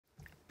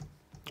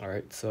All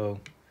right, so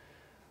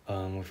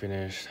we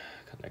finished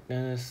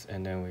connectedness,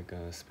 and then we're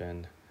gonna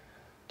spend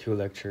 2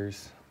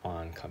 lectures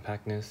on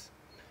compactness.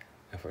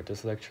 And for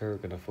this lecture, we're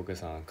gonna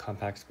focus on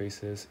compact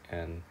spaces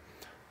and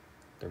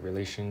the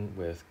relation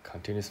with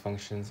continuous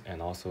functions,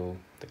 and also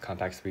the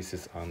compact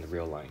spaces on the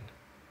real line.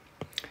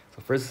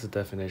 So first is the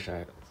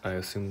definition. I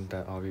assume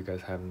that all of you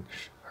guys haven't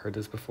heard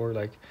this before,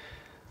 like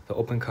the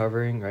open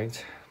covering,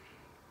 right?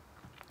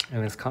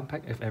 And it's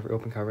compact if every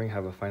open covering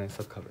have a finite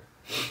subcover.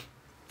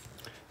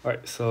 All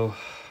right, so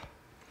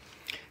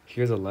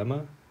here's a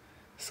lemma.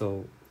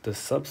 So the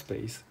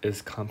subspace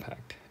is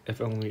compact if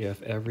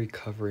every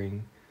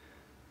covering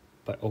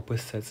by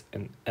opposites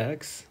in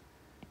X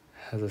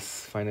has a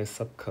finite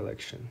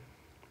subcollection,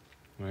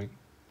 right?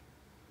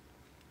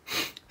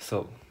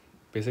 So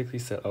basically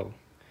said,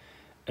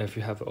 if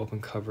you have an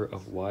open cover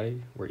of Y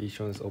where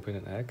each one is open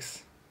in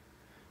X,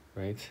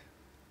 right?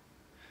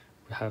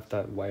 We have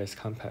that Y is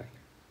compact,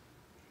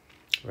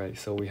 right?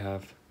 So we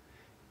have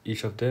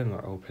each of them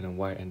are open in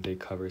Y and they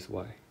covers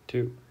Y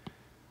too.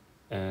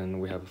 And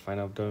we have a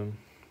finite of them,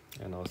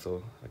 and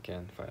also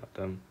again finite of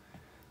them.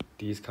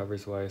 These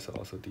covers Y, so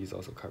also these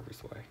also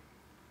covers Y.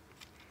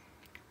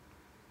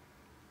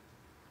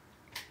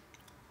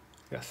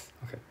 Yes,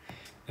 okay.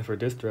 And for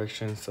this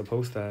direction,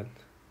 suppose that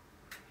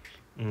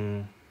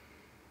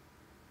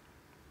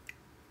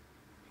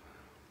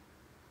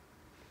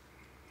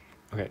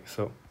okay,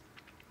 so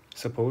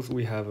suppose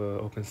we have an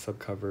open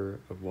subcover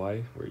of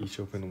Y where each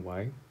open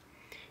Y,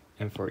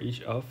 and for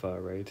each alpha,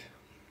 right,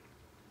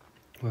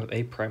 well,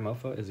 A prime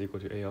alpha is equal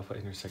to A alpha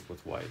intersect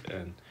with Y,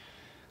 and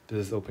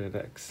this is open at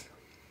X.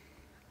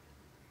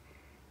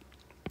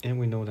 And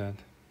we know that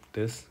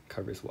this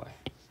covers Y,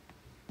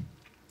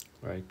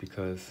 right,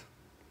 because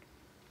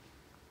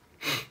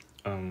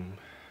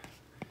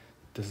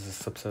this is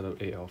a subset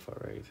of A alpha,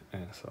 right?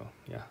 And so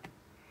yeah,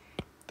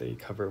 they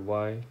cover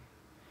Y,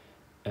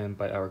 and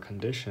by our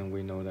condition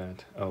we know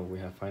that we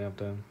have finite of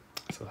them,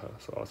 so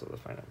also the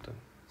finite of them.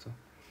 So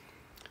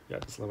yeah,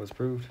 this lemma is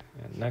proved.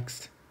 And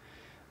next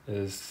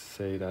is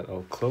say that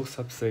closed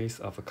subspace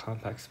of a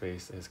compact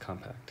space is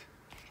compact.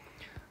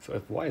 So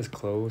if Y is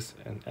closed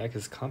and X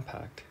is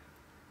compact,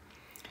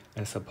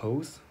 and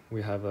suppose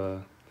we have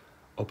a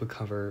open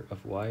cover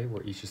of Y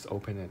where each is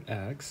open in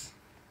X,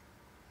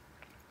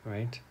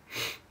 right?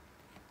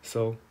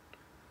 So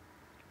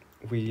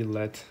we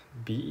let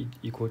B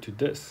equal to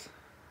this,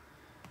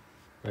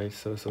 right?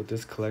 So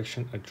this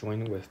collection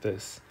adjoined with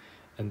this,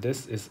 and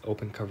this is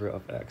open cover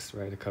of X,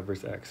 right? It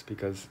covers X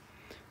because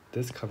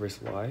this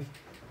covers Y,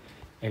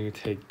 and you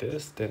take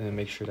this, then and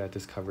make sure that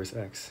this covers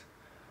X.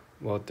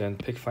 Well, then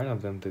pick finite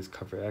of them, this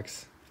cover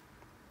X,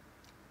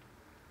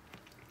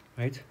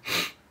 right?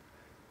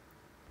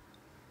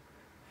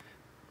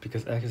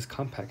 Because X is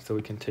compact, so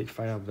we can take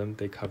finite of them,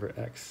 they cover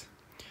X.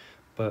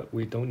 But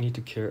we don't need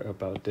to care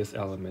about this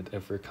element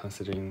if we're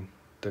considering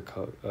the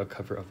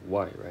cover of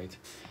Y, right?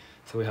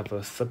 So we have a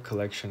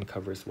subcollection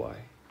covers Y.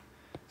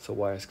 So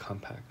Y is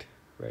compact,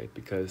 right?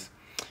 Because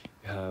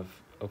you have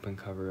open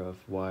cover of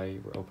Y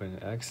where open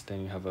in X,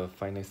 then you have a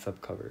finite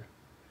subcover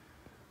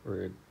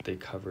where they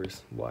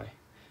covers Y.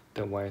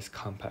 Then Y is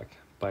compact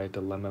by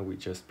the lemma we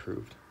just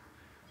proved,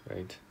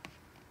 right?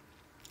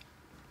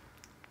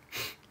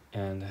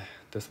 And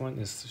this one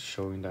is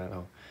showing that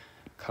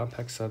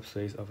compact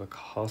subspace of a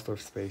Hausdorff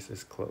space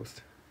is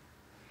closed.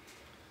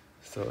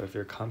 So if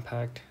you're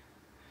compact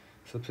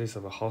subspace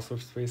of a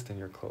Hausdorff space, then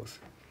you're closed.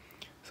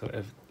 So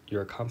if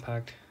your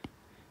compact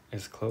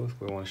is closed,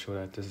 we want to show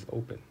that this is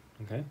open,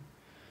 okay?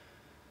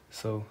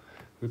 So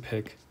we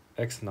pick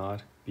X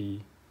naught,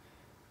 B,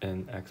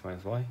 and X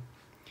minus Y.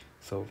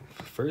 So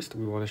first,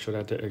 we want to show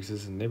that there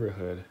exists a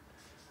neighborhood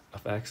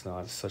of X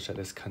naught such that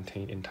it's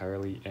contained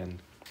entirely in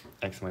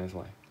X minus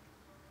Y.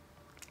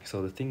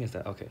 So the thing is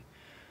that, okay,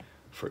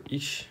 for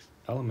each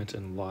element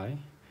in Y,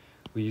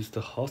 we use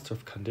the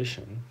Hausdorff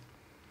condition,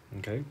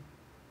 okay?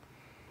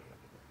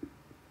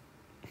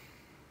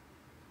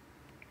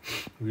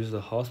 We use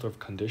the Hausdorff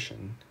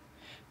condition,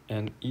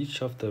 and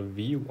each of the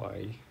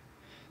Vy,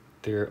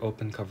 they're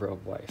open cover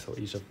of Y. So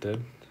each of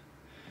them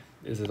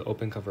is an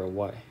open cover of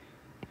Y.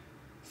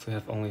 So we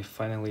have only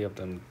finally of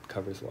them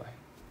covers Y,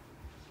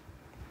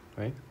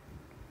 right?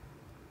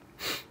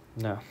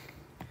 Now,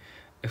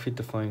 if we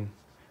define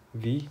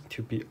V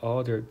to be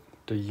all the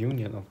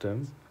union of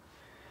them,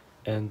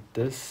 and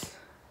this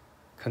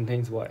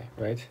contains Y,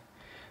 right?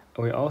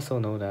 And we also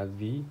know that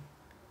V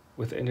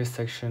with the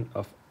intersection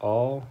of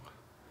all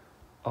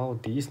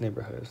these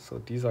neighborhoods,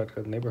 so these are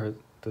the neighborhood,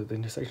 the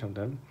intersection of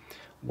them,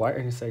 Y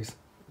intersects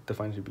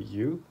defined to be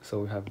U, so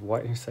we have Y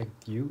intersect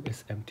U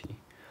is empty.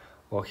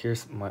 Well,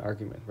 here's my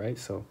argument, right?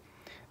 So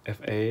if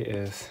A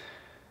is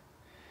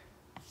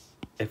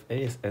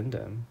in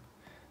them,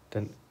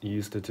 then you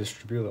use the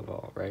distributive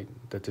law, right?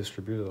 The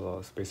distributive law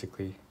is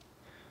basically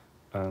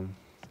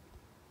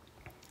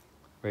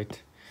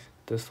right,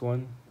 this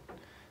one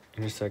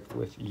intersect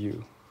with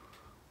U,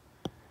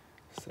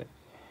 say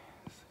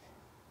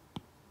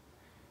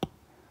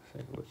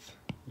with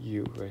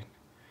U, right?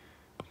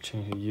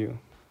 Change to U,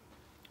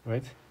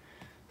 right?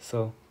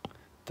 So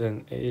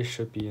then A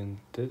should be in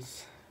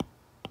this,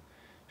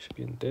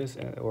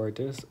 or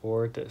this,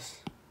 or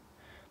this.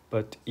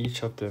 But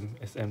each of them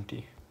is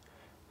empty,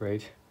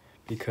 right?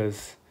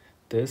 Because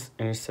this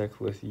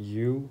intersect with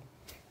U,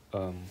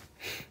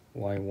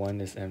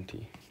 Y1 is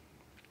empty,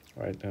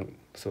 right? And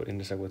so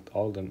intersect with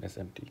all of them is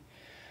empty.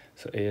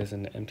 So A is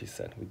in the empty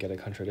set. We get a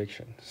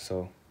contradiction.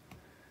 So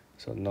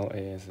no A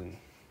is in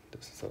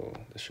this. So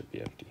this should be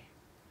empty.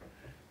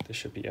 This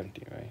should be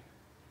empty, right?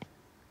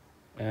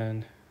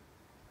 And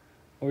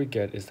what we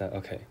get is that,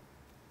 okay,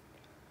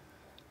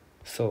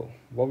 so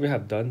what we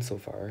have done so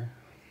far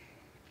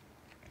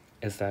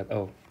is that,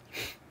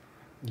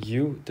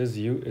 this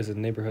U is a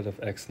neighborhood of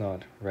X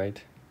naught,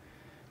 right?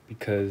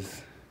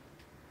 Because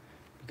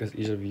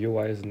each of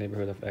UI is a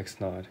neighborhood of X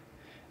naught,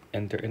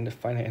 and their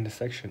finite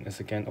intersection is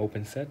again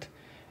open set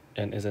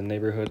and is a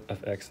neighborhood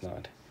of X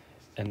naught,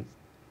 and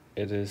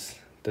it is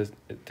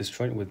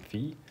disjoint with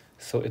V,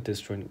 so it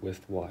disjoint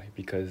with Y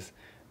because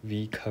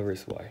V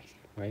covers Y,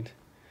 right?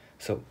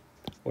 So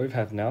what we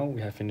have now,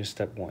 we have finished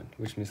step 1,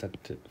 which means that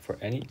for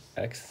any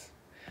X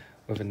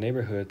with a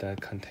neighborhood that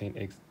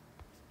contain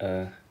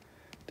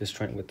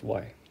disjoint with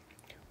Y,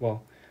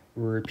 well,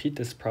 we repeat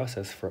this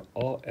process for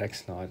all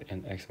X naught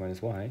and X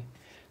minus Y,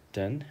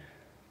 then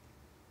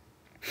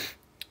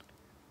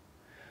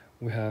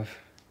we have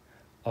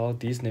all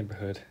these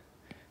neighborhood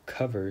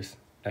covers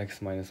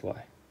X minus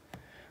Y,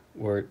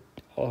 where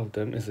all of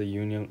them is a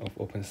union of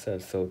open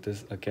sets. So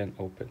this is again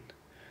open,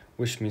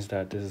 which means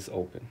that this is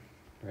open,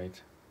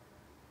 right?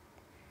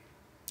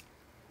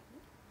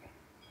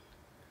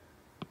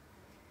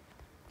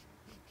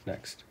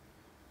 Next.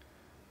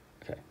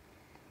 Okay,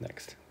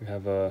 next we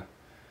have a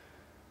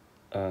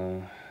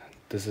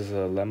this is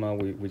a lemma.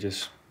 We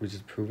just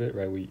prove it,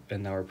 right?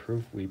 In our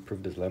proof we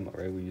prove this lemma,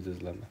 right? We use this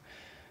lemma.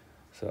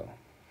 So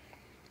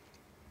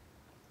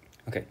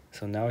okay,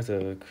 so now it's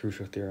a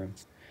crucial theorem.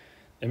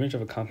 Image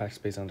of a compact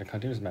space on the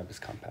continuous map is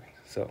compact.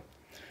 So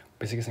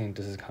basically saying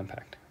this is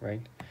compact,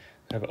 right?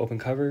 We have an open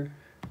cover,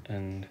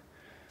 and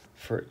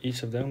for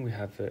each of them we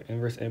have the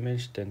inverse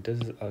image. Then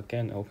this is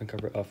again open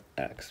cover of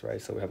X,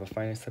 right? So we have a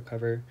finite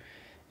subcover,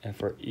 and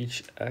for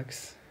each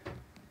X,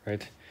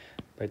 right,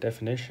 by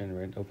definition,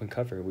 right, open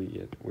cover,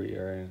 we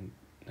are in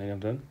any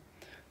of them.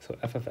 So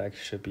f of X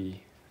should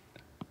be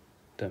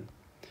them,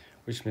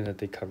 which means that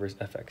they covers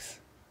fx.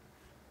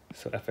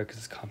 So fx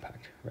is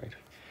compact, right?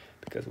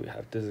 Because we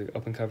have this is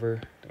open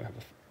cover, then we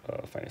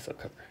have a finite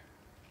subcover.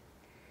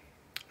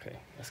 Okay,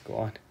 let's go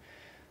on.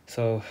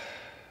 So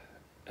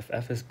if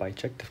f is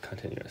bijective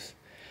continuous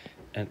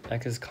and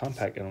x is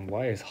compact and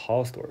y is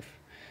Hausdorff,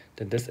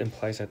 then this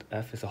implies that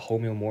f is a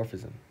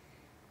homeomorphism.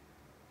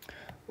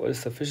 Well, it's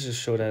sufficient to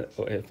show that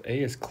if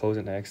a is closed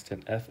in x,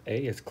 then fa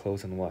is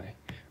closed in y,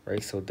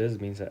 right? So this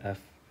means that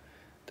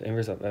the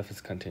inverse of f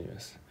is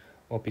continuous.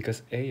 Well,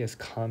 because a is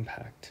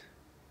compact,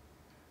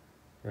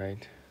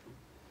 right?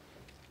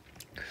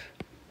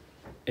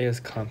 A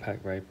is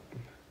compact, right?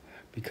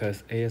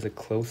 Because A is a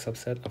closed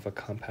subset of a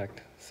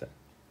compact set,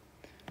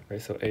 right?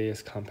 So A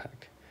is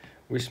compact,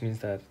 which means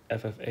that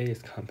f of A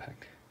is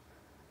compact.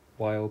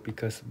 While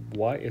because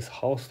y is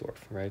Hausdorff,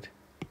 right?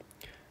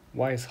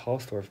 Y is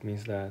Hausdorff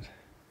means that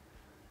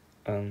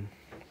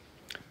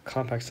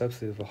compact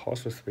subspace of a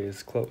Hausdorff space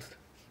is closed.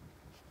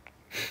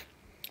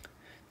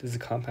 This is a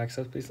compact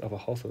subspace of a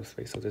Hausdorff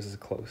space, so this is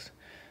closed.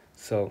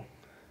 So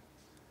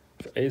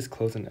if A is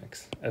closed in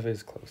X, F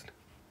is closed,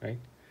 right?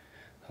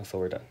 So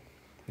we're done.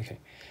 Okay,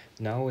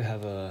 now we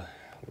have we're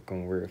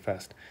going very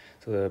fast.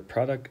 So the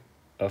product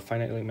of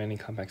finitely many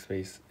compact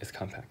space is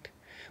compact,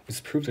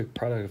 which proves the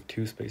product of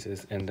two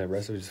spaces, and the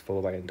rest is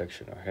followed by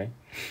induction, okay?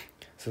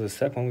 So the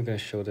step 1 we're going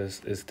to show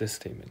this is this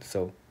statement.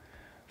 So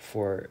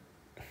for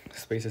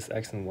spaces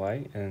X and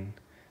Y, and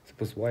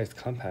suppose Y is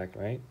compact,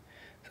 right?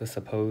 So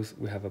suppose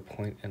we have a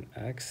point in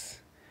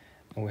X,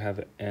 and we have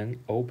an N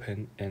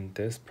open in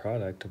this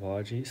product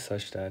topology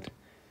such that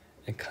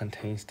it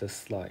contains the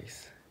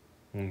slice,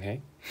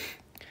 okay?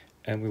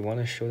 And we want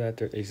to show that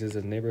there exists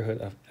a neighborhood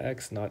of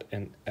X not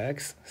in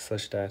X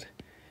such that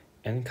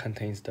N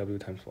contains W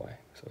times Y.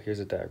 So here's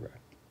a diagram.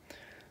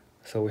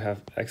 So we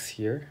have X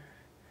here,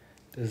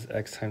 this is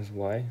X times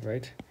Y,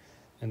 right?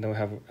 And then we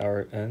have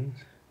our N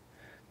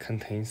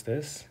contains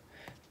this.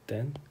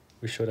 Then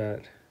we show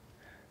that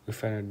we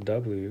find a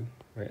W,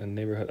 right, a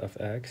neighborhood of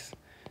X,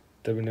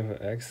 W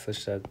neighborhood of X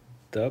such that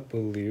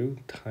W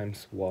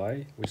times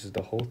Y, which is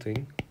the whole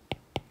thing,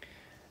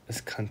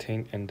 is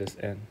contained in this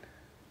N.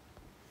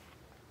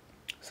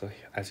 So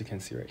as you can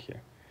see right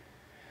here.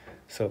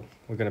 So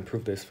we're going to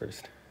prove this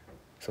first.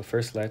 So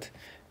first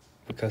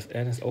because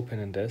N is open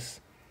in this,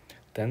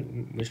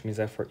 then which means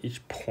that for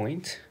each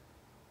point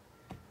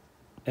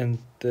in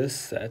this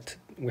set,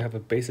 we have a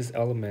basis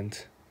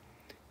element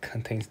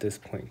contains this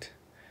point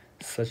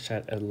such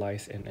that it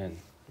lies in N,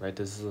 right?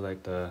 This is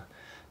like the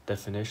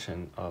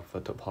definition of a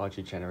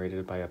topology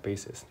generated by a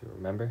basis. You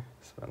remember?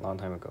 It's a long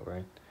time ago,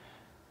 right?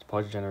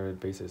 Topology generated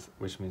basis,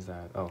 which means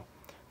that,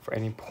 for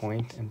any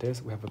point in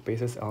this, we have a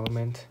basis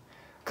element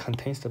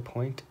contains the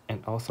point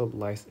and also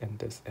lies in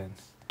this N.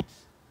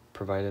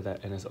 provided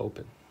that n is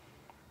open.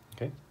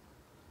 Okay.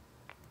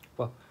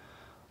 Well,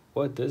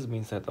 what this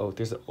means that, oh,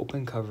 there's an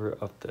open cover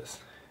of this,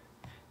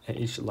 and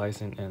each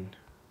lies in n,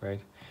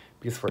 right?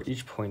 Because for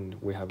each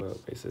point we have a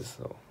basis.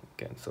 So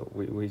again, so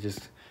we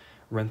just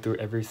run through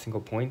every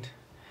single point,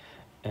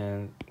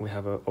 and we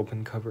have an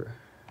open cover,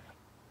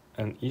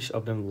 and each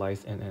of them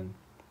lies in n.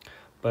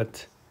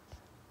 But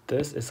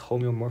this is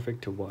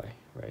homeomorphic to y,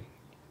 right?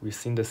 We've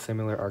seen the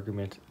similar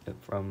argument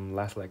from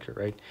last lecture,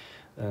 right?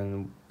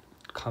 And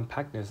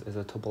compactness is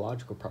a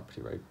topological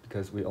property, right?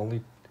 Because we're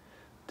only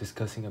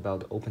discussing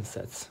about the open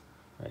sets,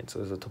 right?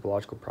 So it's a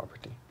topological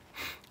property.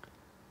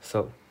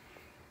 So,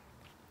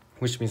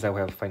 which means that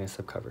we have a finite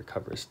subcover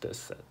covers this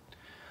set.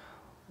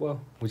 Well,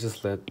 we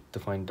just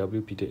define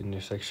W be the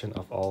intersection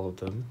of all of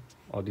them,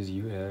 all these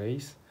U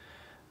arrays.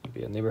 It'd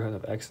be a neighborhood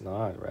of x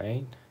naught,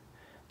 right?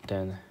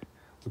 Then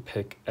we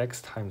pick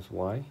x times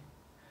y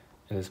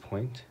in this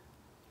point.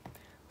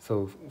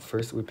 So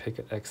first we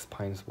pick x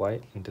times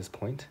y in this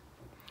point,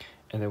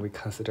 and then we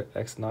consider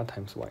x naught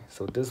times y.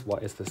 So this y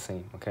is the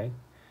same, okay?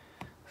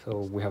 So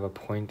we have a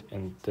point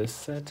in this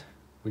set,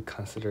 we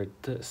consider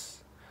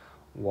this,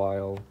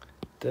 while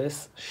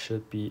this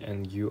should be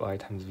an ui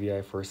times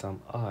vi for some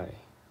I,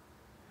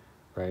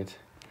 right?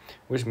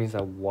 Which means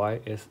that y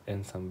is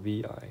in some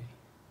vi.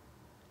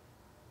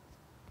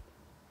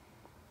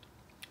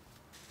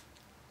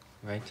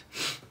 Right?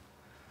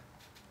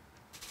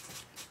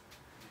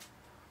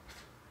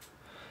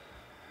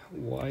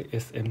 Y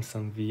is in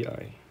some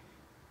vi,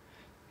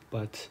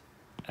 but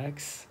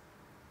x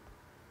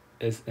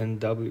is in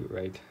w,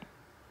 right?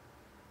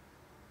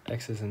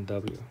 X is in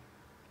w.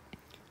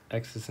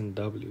 X is in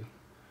w,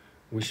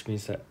 which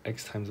means that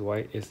x times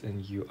y is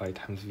in ui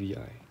times vi,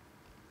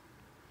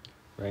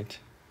 right?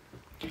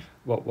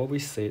 Well, what we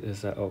say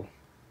is that, oh,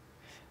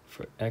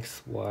 for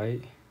x,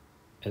 y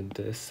in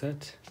this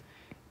set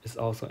is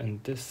also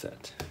in this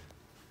set,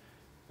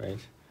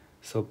 right?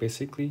 So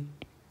basically,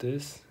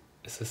 this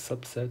is a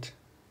subset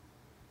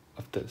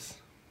of this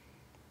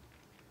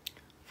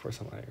for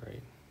some I,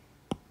 right?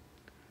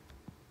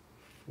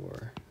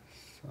 For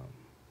some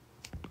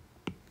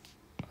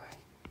I.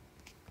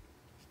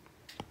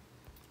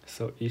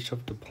 So each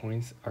of the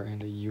points are in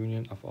the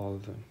union of all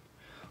of them.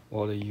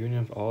 Well, the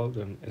union of all of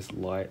them is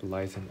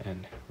lies in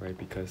n, right?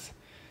 Because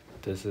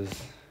this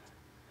is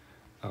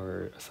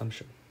our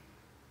assumption.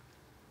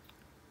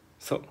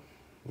 So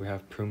we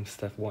have proved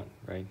step 1,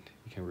 right?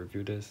 You can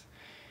review this.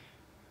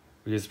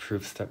 We just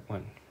proved step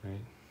 1,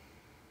 right?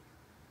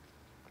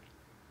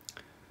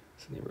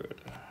 So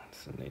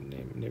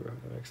neighborhood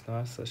of x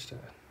naught such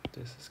that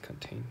this is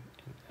contained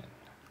in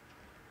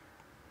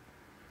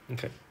n.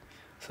 Okay,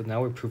 so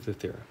now we prove the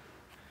theorem.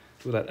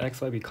 We let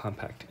xy be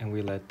compact, and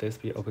we let this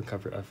be open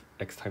cover of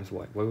x times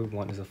y. What we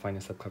want is a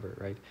finite subcover,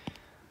 right?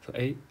 So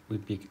A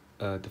would be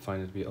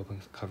defined to be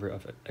open cover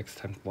of x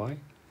times y.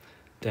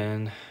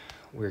 Then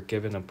we're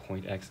given a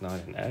point x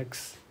naught and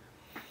x.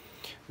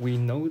 We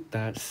know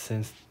that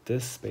since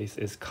this space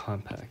is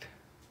compact,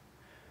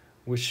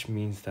 which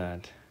means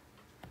that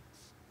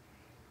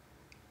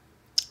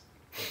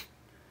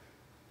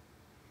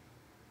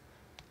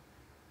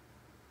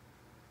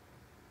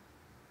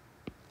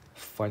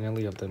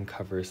finally of them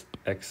covers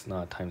x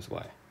naught times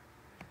y.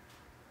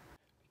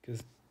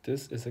 Because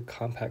this is a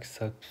compact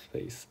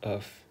subspace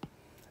of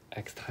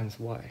x times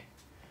y,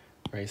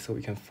 right? So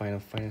we can find a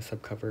finite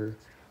subcover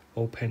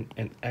open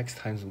and x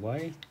times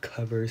y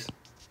covers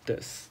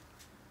this,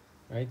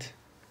 right?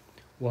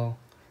 Well,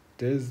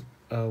 this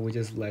we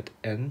just let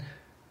n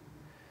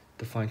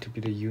define to be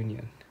the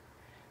union,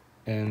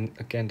 and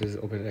again this is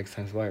open x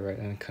times y, right?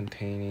 And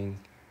containing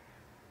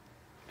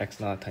x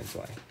naught times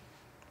y.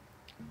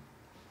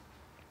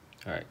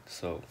 All right,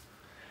 so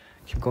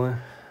keep going.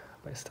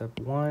 By step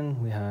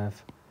 1, we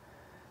have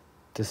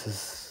this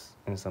is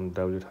in some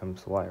w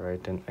times y,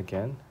 right? Then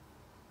again,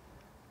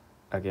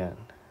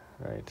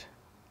 right?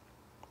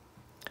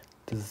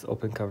 This is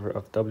open cover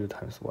of w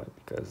times y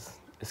because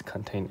it's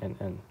contained in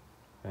n,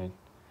 right?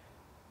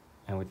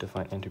 And we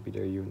define n to be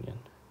their union.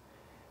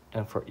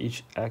 And for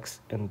each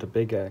x in the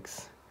big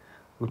X,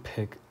 we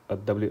pick a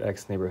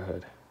wx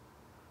neighborhood.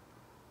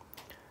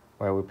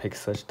 Where we pick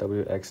such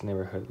wx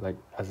neighborhood like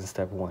as in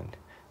step 1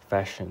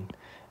 fashion,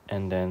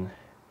 and then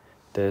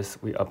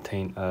this we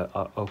obtain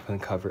a open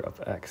cover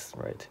of x,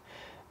 right?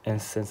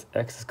 And since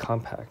x is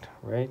compact,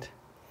 right?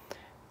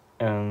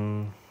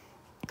 And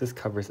this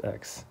covers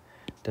x,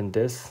 then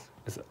this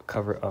is a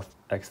cover of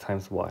x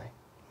times y.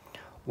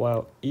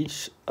 While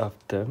each of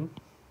them,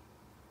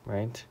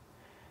 right?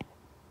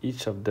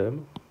 Each of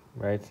them,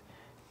 right,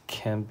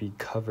 can be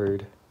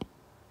covered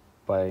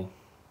by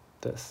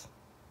this,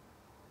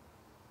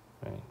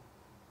 right?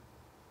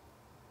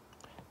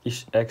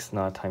 Each x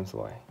naught times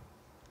y,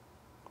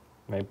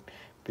 right?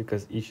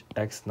 Because each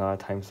x naught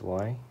times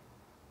y,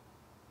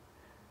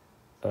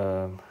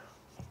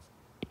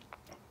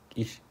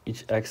 each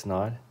x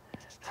naught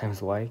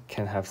times y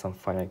can have some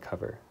finite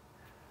cover,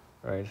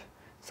 right?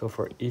 So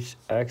for each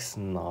x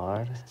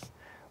naught,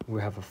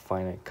 we have a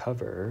finite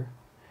cover,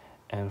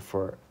 and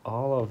for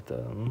all of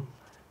them,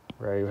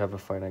 right? You have a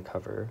finite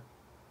cover.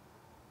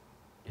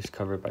 Is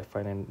covered by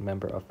finite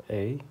member of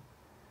A.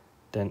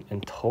 Then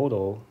in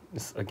total,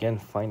 it's again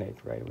finite,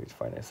 right? We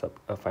find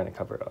a finite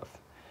cover of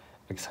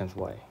x times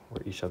y,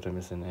 where each of them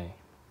is in A.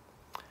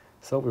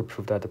 So we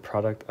prove that the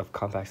product of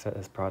compact set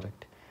is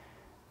product.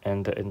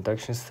 And the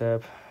induction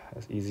step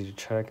is easy to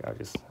check. I'll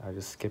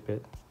just skip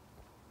it.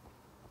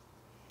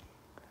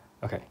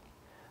 Okay,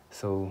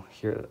 so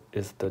here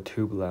is the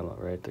tube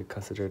lemma, right? To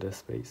consider the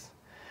space.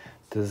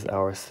 This is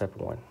our step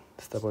one.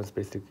 Step one is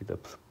basically the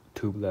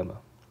tube lemma.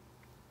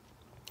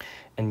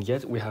 And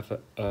yet we have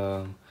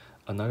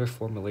another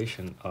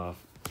formulation of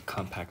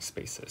compact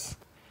spaces.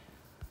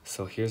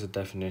 So here's a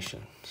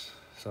definition.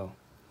 So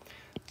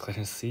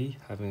collection C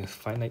having a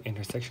finite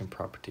intersection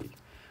property,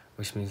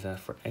 which means that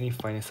for any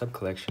finite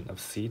subcollection of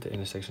C, the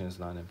intersection is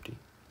non-empty.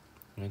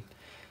 Right?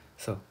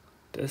 So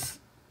this,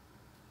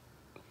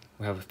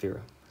 we have a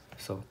theorem.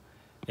 So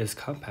it's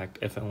compact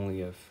if and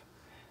only if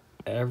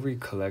every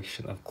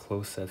collection of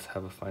closed sets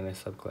have a finite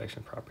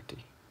subcollection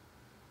property.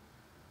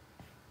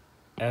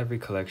 Every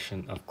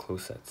collection of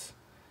closed sets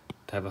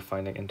to have a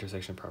finite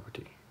intersection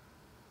property.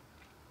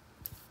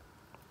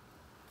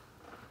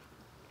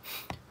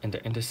 And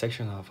the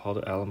intersection of all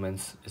the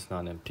elements is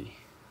non-empty.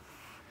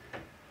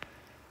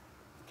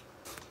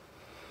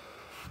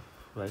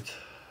 Right?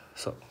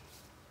 So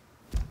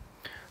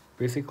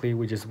basically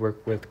we just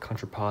work with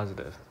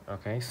contrapositive.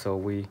 Okay, so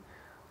we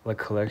let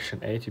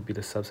collection A to be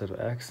the subset of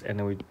X, and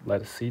then we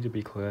let C to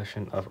be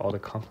collection of all the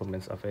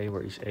complements of A,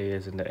 where each A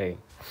is in the A.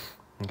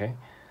 Okay,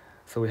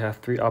 so we have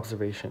three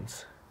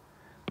observations.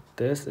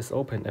 This is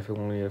open if and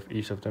only if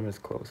each of them is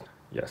closed.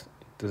 Yes,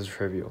 this is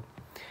trivial.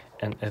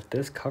 And if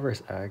this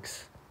covers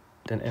X,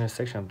 then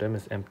intersection of them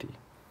is empty.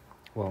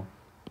 Well,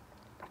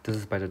 this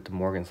is by the De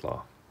Morgan's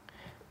law,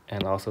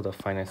 and also the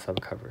finite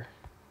subcover.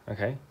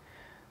 Okay,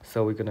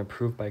 so we're gonna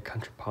prove by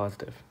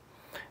contrapositive.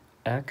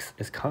 X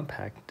is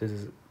compact. This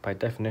is by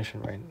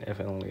definition, right? If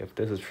and only if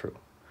this is true.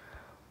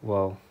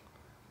 Well,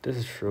 this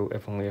is true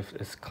if only if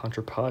its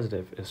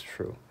contrapositive is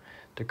true.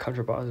 The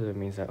contrapositive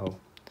means that, oh,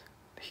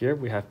 here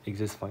we have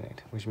exists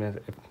finite, which means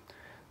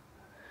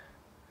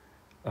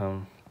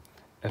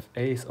if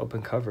A is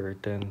open cover,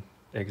 then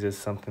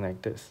exists something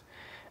like this.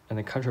 And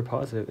the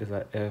contrapositive is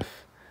that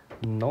if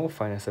no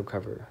finite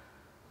subcover,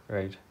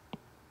 right,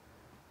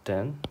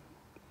 then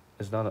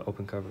it's not an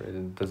open cover.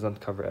 It does not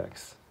cover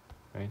X,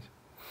 right?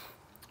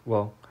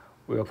 Well,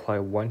 we apply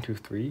 1, 2,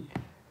 3.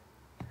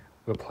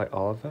 We apply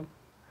all of them,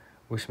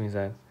 which means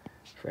that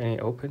for any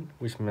open,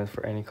 which means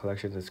for any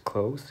collection that's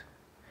closed,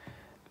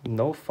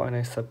 no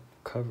finite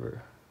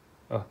subcover,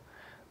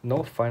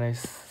 no finite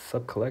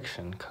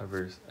subcollection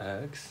covers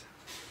X,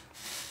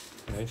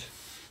 right?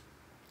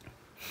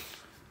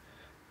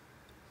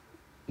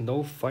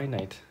 No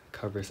finite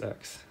covers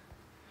X,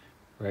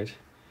 right?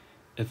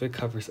 If it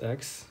covers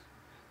X,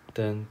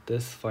 then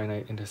this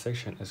finite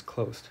intersection is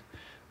closed,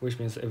 which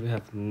means if we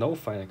have no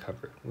finite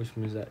cover, which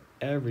means that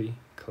every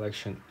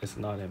collection is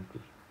not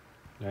empty,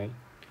 right?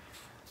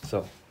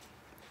 So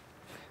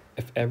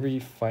if every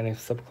finite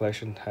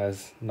subcollection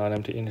has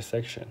non-empty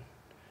intersection,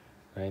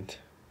 right,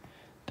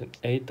 then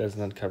A does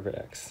not cover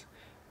X.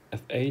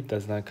 If A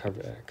does not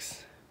cover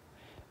X,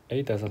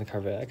 A does not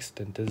cover X,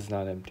 then this is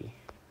not empty,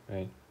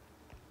 right?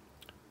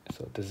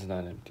 So this is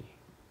not empty,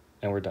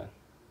 and we're done,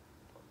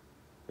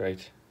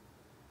 right?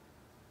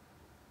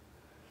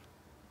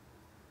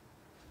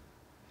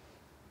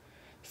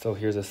 So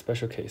here's a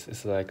special case.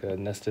 It's like a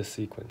nested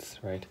sequence,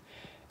 right?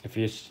 If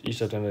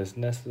each of them is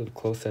nested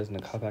closed sets in a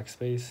compact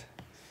space,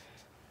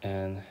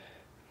 and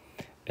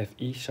if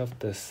each of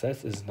the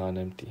sets is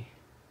non-empty,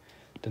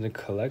 then the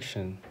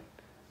collection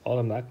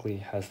automatically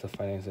has the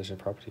finite intersection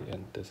property,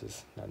 and this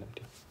is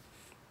non-empty.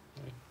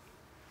 Right?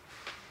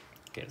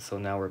 Okay, so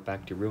now we're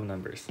back to real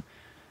numbers.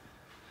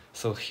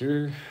 So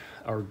here,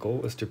 our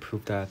goal is to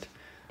prove that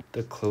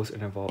the closed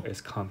interval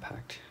is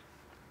compact.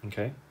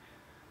 Okay,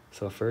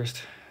 so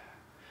first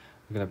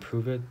we're gonna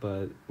prove it,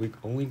 but we're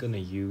only gonna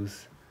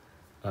use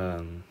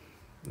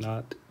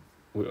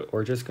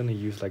we're just gonna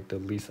use like the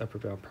least upper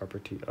bound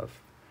property of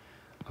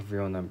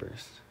real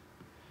numbers,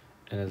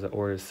 and as an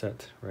ordered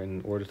set, right,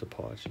 in order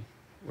topology,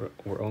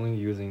 we're only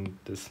using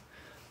this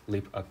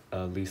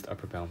least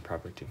upper bound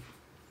property.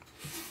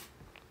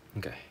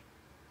 Okay,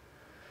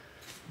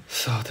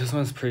 so this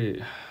one's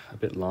a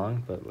bit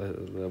long, but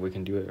we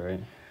can do it,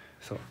 right?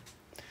 So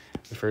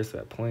we first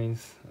let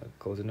points,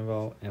 closed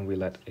interval, and we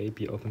let A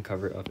be open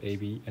cover of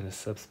AB in a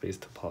subspace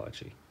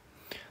topology.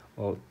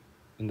 Well,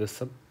 in the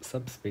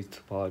subspace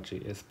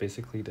topology, it's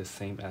basically the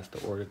same as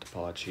the ordered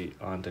topology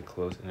on the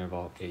closed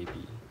interval AB.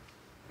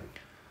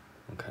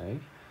 Okay,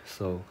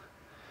 so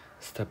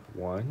step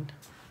 1,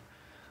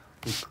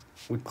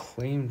 we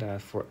claim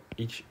that for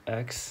each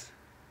X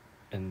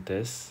in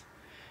this,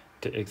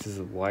 there exists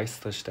Y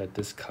such that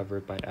this is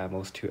covered by at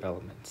most 2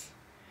 elements.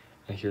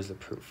 And here's the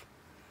proof.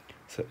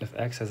 So if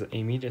X has an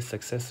immediate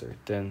successor,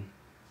 then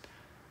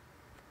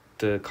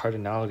the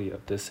cardinality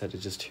of this set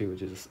is just 2,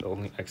 which is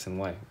only X and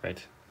Y,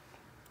 right?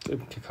 So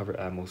it can cover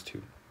at most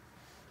 2.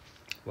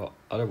 Well,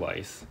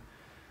 otherwise,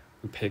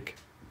 we pick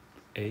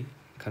A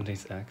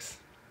contains X,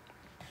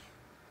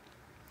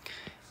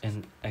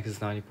 and X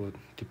is not equal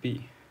to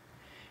B,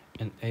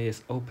 and A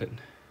is open,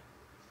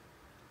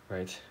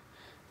 right?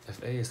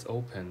 If A is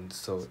open,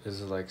 so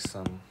it's like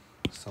some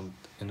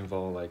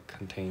interval like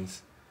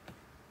contains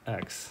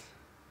X,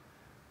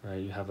 right?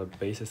 You have a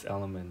basis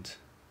element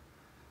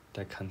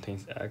that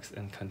contains X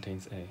and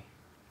contains A,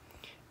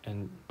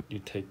 and you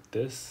take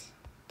this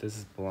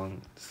is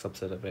belong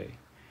subset of A,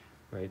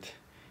 right?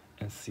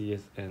 And C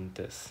is in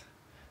this.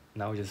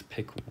 Now we just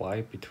pick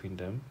Y between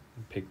them,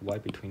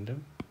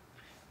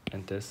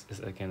 and this is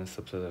again a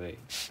subset of A.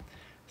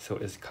 So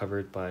it's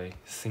covered by a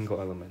single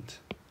element,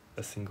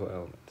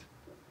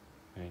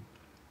 right?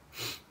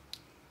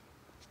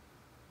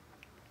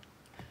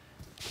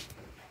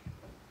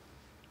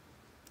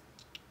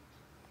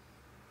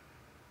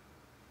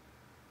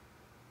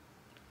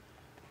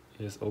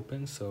 It is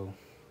open, so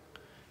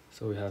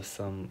we have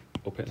some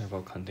open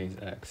interval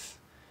contains X.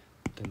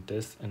 Then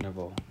this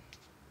interval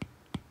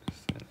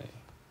is an A,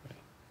 right?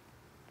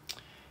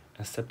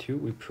 And step 2,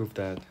 we prove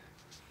that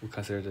we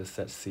consider the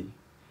set C.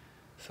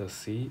 So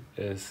C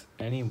is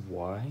any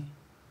Y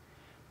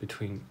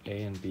between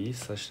A and B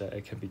such that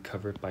it can be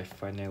covered by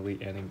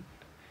finitely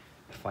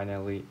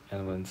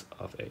elements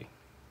of A.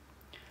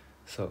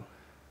 So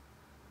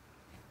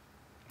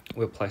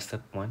we apply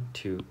step 1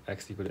 to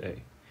X equal to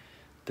A.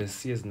 Then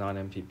C is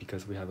non-empty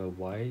because we have a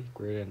Y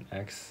greater than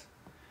X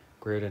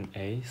greater than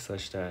A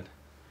such that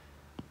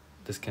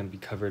this can be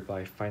covered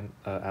by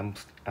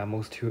at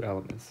most 2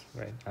 elements,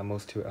 right? At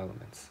most 2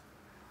 elements.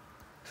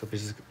 So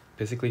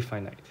basically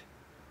finite,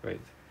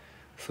 right?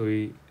 So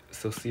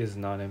C is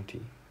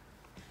non-empty.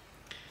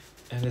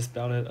 And it's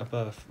bounded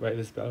above, right?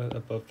 It's bounded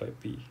above by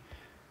B.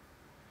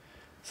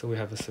 So we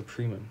have a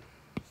supremum,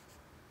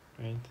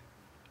 right?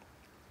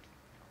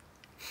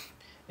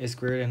 It's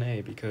greater than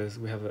A because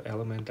we have an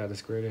element that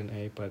is greater than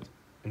A but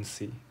in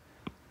C,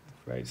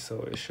 right?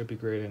 So it should be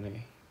greater than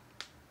A.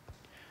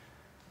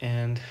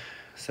 And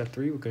step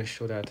 3, we're going to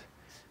show that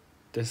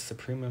this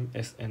supremum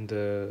is in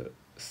the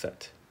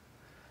set.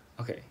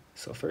 Okay,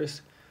 so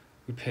first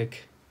we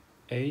pick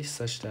A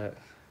such that,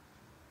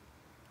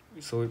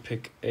 so we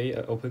pick A,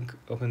 an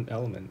open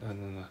element,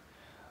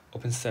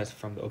 open set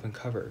from the open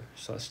cover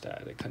such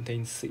that it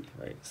contains C,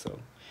 right? So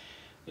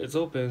it's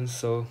open,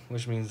 so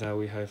which means that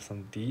we have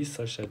some D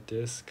such that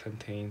this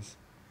contains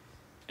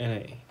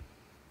NA,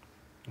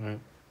 right?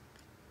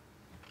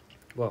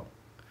 Well,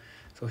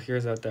 so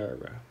here's our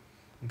diagram,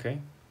 okay?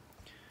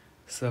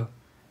 So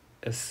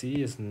if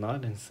C is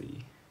not in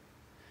C,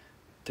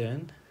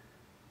 then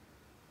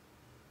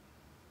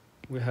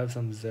we have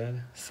some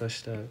Z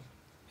such that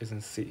is in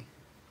C,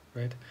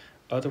 right?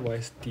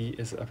 Otherwise, D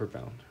is the upper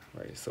bound,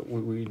 right? So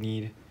we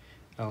need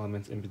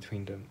elements in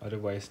between them.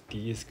 Otherwise,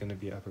 D is going to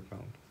be upper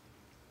bound.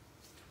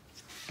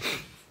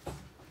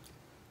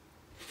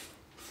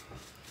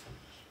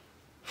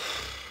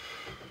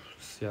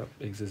 Yep,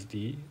 exists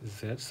D,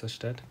 Z such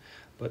that,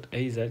 but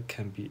AZ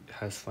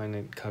has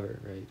finite cover,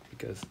 right?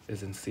 Because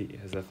it's in C,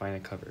 has a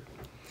finite cover.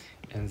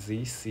 And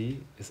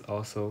ZC is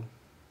also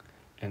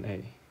an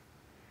A,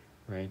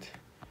 right?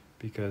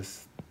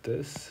 Because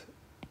this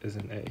is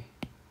an A.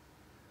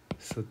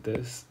 So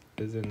this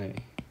is an A,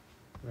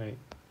 right?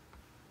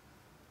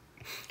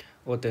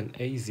 Well, then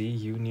AZ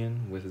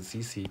union with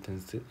ZC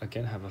then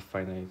again have a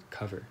finite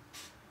cover,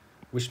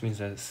 which means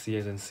that C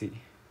is in C,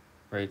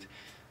 right?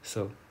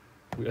 So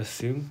we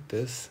assume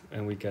this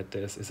and we get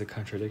this is a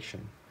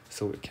contradiction.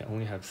 So it can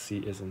only have C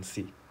is in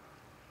C.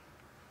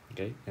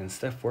 Okay, and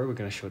step 4, we're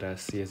going to show that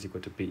C is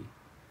equal to B,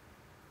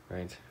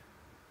 right?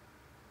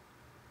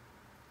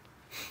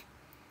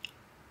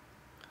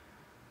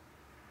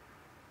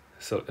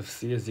 So if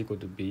C is equal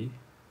to B,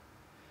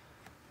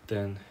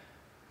 then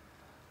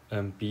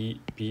B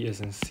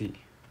is in C,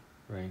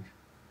 right?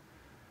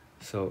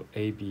 So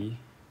AB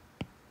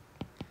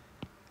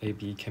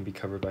can be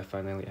covered by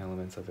finitely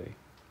elements of A.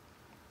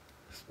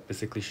 This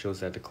basically shows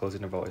that the closed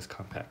interval is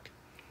compact.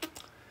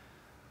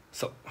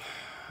 So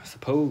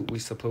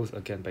suppose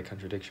again by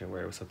contradiction,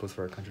 where we suppose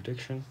for a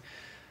contradiction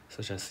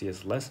such as C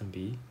is less than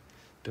B,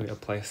 then we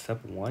apply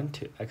step 1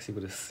 to X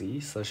equal to C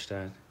such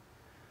that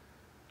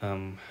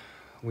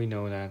we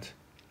know that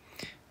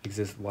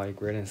exists Y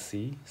greater than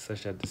C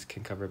such that this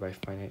can cover by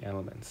finite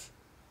elements,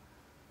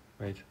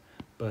 right?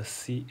 But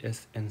C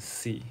is in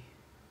C,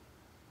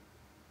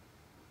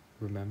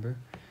 remember?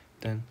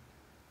 Then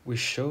we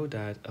show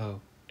that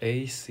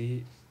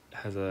AC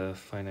has a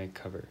finite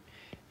cover,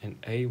 and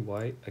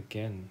AY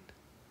again,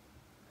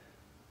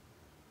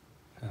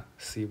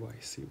 CY.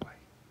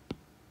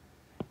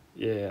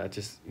 Yeah,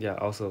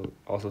 also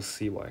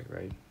CY,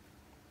 right?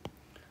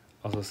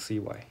 Also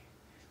CY.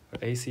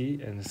 But AC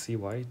and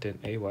CY, then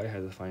AY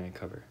has a finite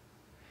cover.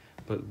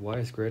 But Y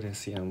is greater than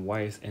C and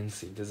Y is in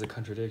C. There's a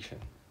contradiction.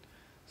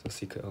 So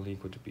C could only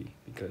equal to B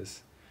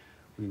because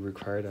we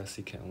require that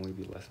C can only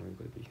be less than or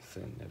equal to B. So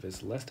then if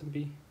it's less than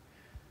B,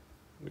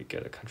 we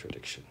get a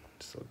contradiction.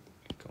 So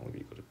it can only be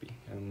equal to B.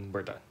 And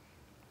we're done.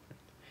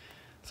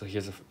 So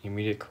here's an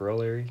immediate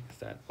corollary, is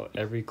that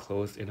every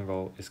closed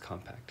interval is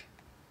compact.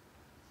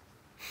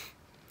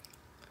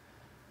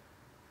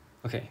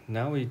 Okay,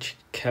 now we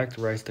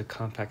characterize the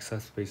compact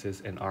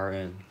subspaces in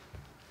Rn.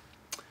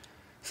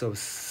 So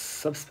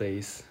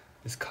subspace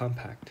is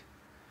compact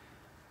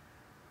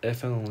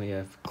if and only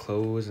if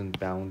closed and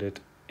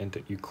bounded in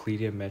the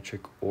Euclidean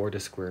metric or the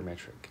square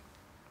metric.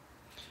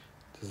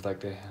 This is like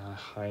the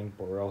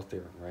Hein-Borel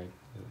theorem, right?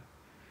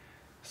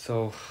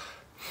 So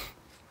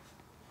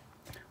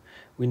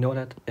we know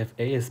that if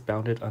A is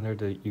bounded under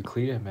the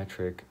Euclidean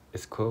metric,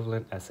 it's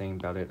equivalent as saying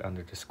bounded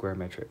under the square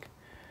metric,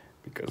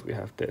 because we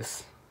have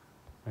this,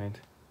 right?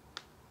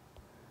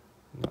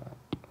 No,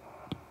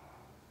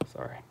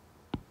 sorry.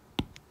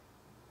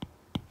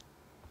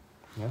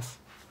 Yes?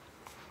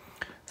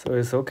 So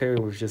it's okay,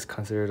 we just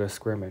consider the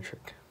square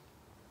metric.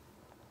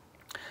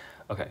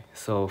 Okay,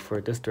 so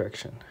for this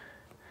direction,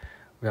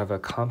 we have a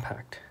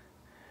compact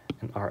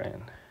in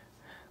Rn,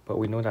 but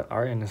we know that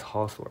Rn is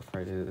Hausdorff,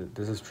 right?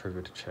 This is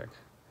trivial to check.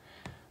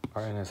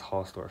 Rn is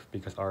Hausdorff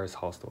because R is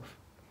Hausdorff.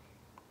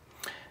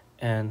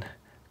 And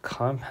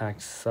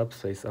compact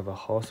subspace of a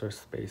Hausdorff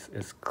space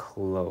is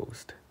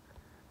closed,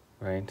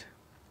 right?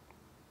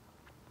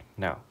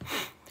 Now,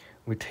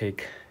 we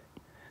take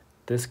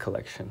this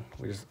collection,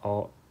 which is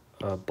all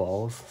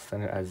balls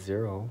centered at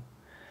 0,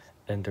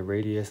 and the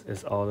radius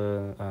is all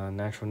the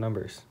natural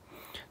numbers.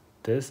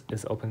 This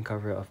is open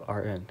cover of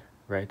Rn,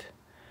 right?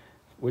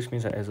 Which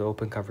means that it's an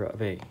open cover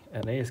of A,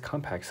 and A is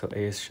compact, so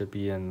A should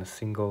be in a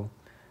single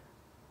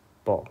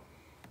ball.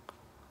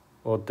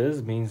 Well,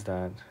 this means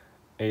that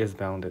A is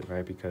bounded,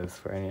 right? Because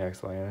for any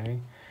x, y, and A,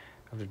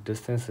 if the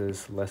distance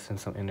is less than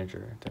some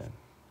integer, then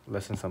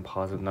less than some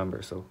positive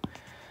number. So,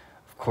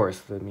 of course,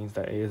 that means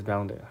that A is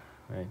bounded,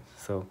 right?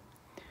 So,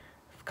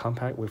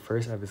 compact, we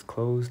first have is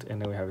closed, and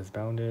then we have is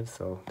bounded.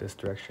 So this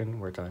direction,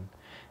 we're done.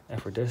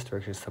 And for this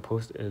direction,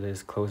 suppose it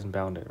is closed and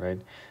bounded, right?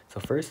 So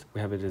first,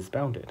 we have it is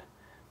bounded.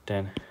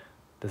 Then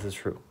this is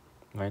true,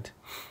 right?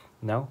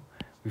 Now,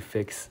 we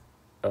fix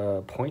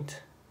a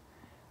point,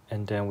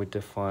 and then we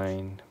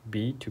define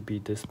B to be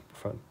this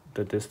from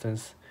the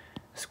distance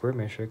square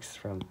matrix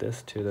from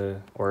this to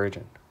the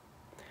origin.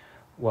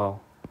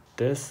 Well,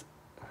 this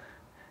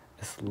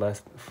is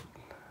less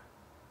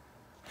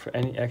for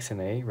any x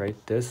and a, right?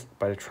 This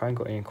by the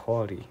triangle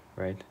inequality,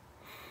 right?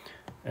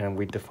 And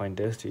we define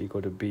this to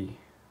equal to b,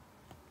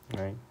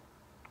 right?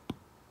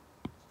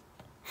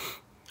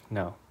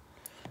 Now,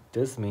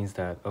 this means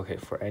that, okay,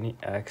 for any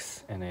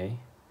x and a,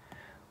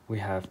 we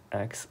have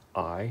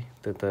xi,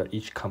 the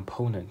each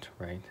component,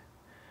 right?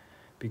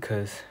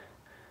 Because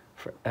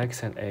for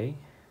x and a,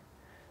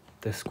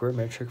 the square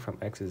metric from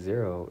x is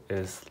 0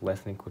 is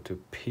less than or equal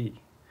to p,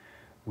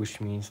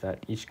 which means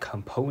that each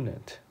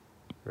component,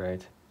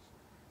 right,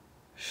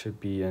 should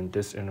be in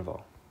this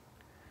interval.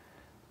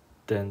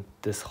 Then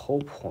this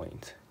whole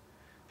point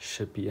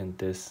should be in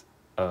this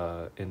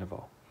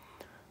interval.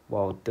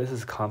 Well, this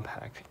is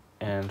compact,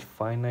 and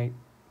finite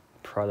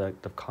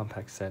product of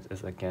compact set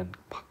is again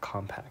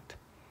compact,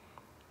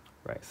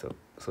 right? So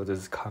this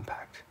is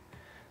compact.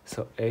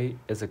 So A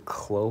is a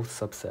closed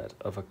subset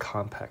of a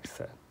compact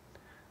set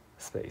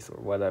space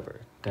or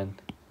whatever. Then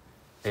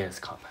A is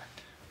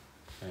compact,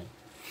 right?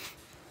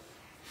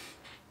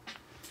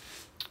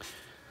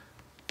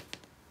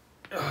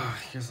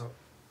 So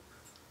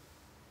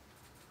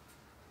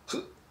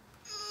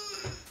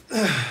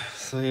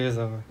here's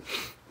our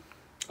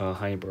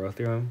Hein-Borel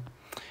theorem,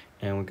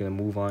 and we're going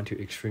to move on to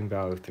extreme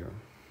value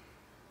theorem.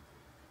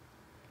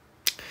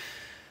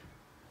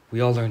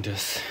 We all learned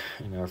this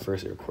in our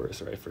first year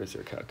course, right? First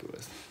year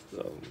calculus.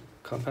 So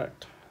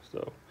compact,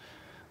 so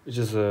which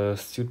is a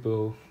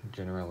suitable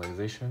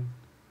generalization.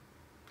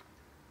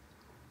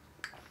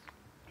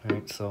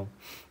 Right, so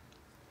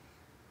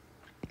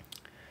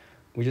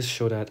we just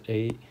show that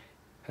A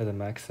has a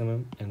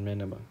maximum and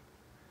minimum.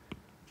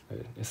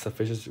 Right? It's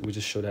sufficient. We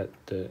just show that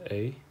the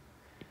A,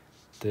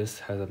 this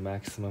has a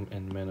maximum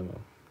and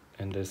minimum,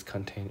 and this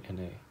contained in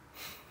A.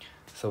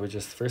 So we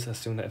just first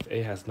assume that if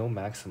A has no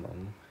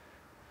maximum,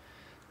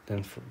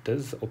 then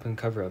this is open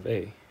cover of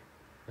A,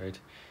 right?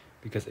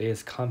 Because A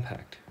is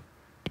compact,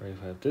 right?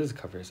 If this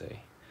covers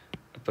A,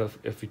 but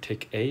if we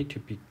take A to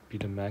be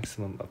the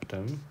maximum of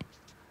them,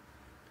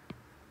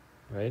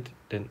 right?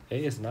 Then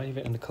A is not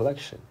even in the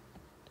collection,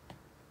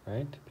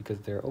 right? Because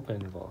they're open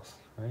intervals,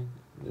 right?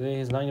 A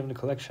is not even in the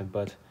collection,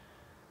 but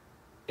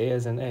A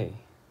is in A.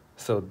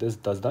 So this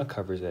does not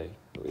cover A.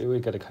 We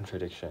get a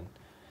contradiction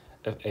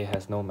if A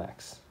has no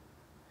max.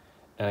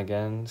 And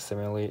again,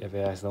 similarly, if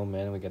A has no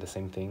min, we get the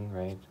same thing,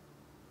 right?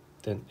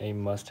 Then A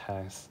must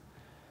has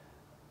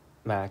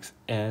max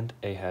and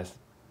A has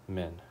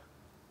min,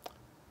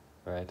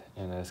 right?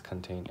 And that's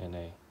contained in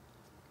A.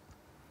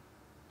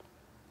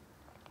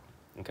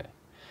 Okay.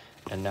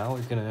 And now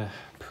we're gonna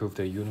prove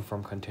the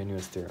uniform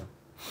continuous theorem.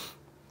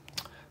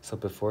 So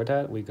before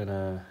that, we're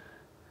gonna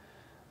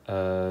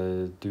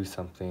do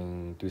some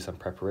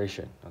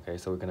preparation. Okay,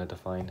 so we're gonna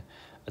define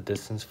a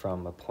distance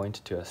from a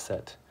point to a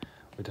set.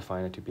 We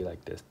define it to be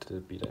like this, to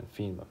be the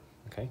infimum.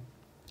 Okay,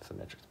 so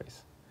metric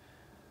space.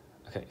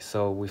 Okay,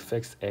 so we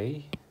fix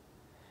A,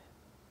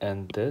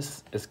 and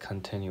this is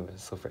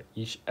continuous. So for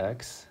each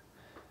x,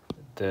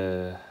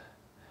 the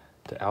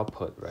the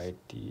output, right,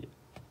 the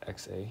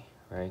xa,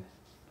 right,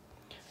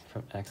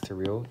 from x to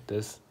real,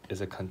 this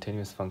is a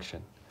continuous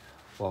function.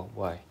 Well,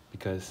 why?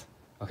 Because,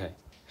 okay,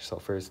 so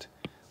first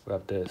we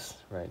have this,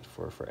 right,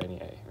 for any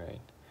a,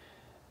 right,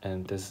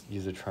 and this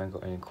uses a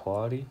triangle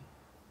inequality,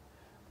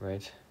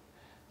 right?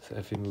 So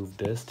if we move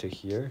this to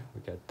here,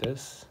 we get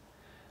this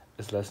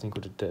is less than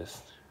equal to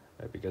this,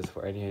 right? Because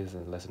for any a is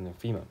less than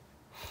infimum.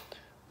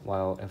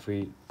 While if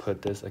we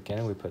put this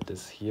again, we put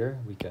this here,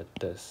 we get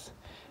this.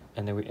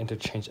 And then we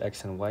interchange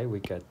x and y, we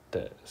get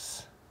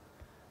this.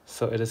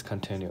 So it is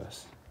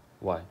continuous.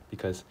 Why?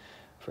 Because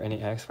for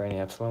any x, for any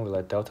epsilon, we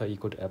let delta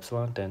equal to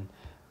epsilon, then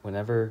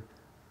whenever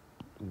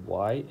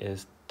y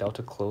is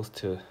delta close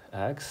to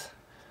x,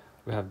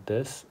 we have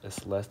this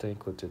is less than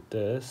equal to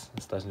this,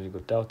 it's less than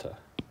equal to delta,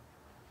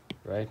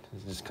 right?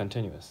 It's just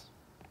continuous,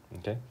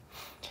 okay?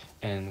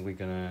 And we're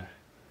gonna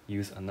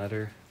use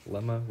another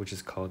lemma, which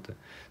is called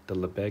the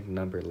Lebesgue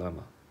number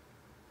lemma.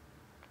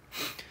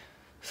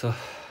 So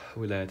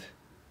we let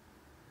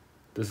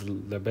this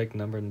Lebesgue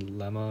number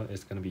lemma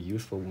is going to be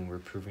useful when we're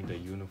proving the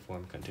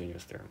uniform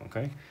continuous theorem,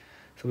 okay?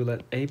 So we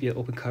let A be an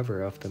open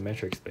cover of the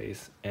metric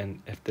space,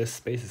 and if this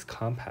space is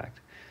compact,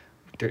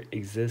 there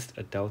exists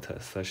a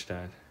delta such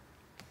that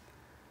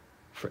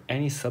for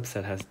any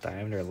subset has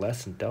diameter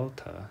less than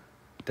delta,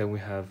 then we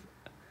have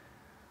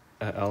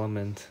an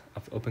element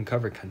of open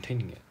cover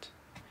containing it.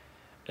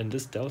 And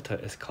this delta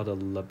is called a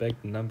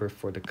Lebesgue number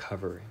for the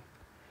covering.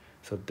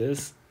 So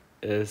this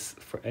is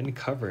for any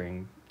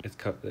covering, it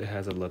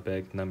has a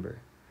Lebesgue number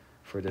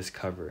for this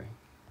covering.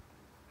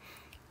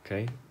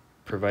 Okay,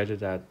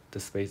 provided that the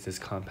space is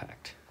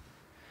compact.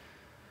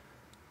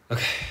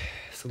 Okay,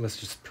 so let's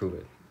just prove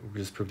it. We'll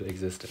just prove the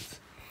existence.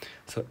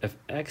 So if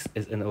X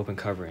is an open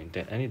covering,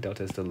 then any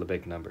delta is the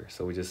Lebesgue number.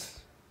 So we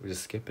just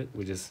skip it.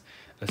 We just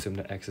assume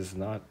that X is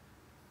not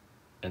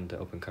in the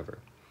open cover.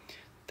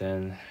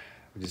 Then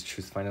we just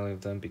choose finally of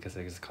them because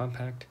X is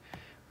compact,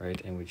 right?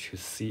 And we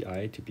choose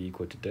Ci to be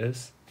equal to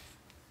this.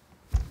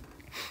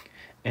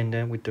 And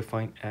then we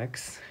define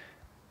X,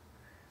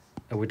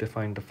 and we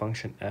define the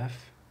function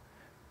f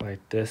by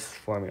this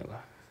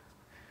formula.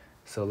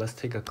 So let's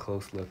take a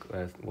close look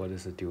at what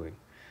is it doing.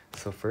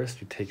 So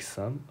first we take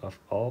sum of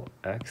all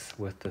x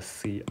with the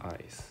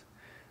Ci's.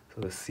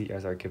 So the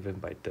Ci's are given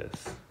by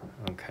this,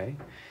 okay?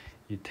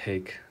 You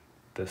take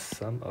the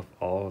sum of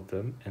all of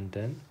them, and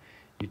then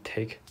you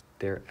take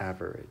their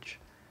average.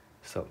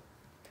 So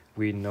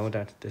we know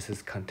that this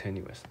is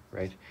continuous,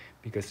 right?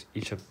 Because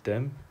each of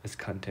them is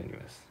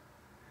continuous.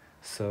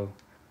 So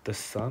the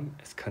sum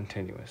is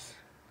continuous.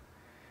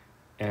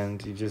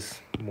 And you just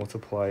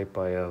multiply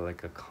by a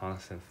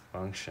constant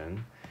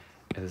function,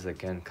 it is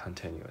again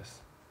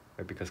continuous,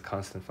 right? Because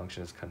constant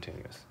function is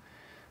continuous.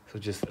 So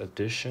just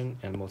addition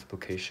and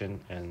multiplication,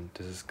 and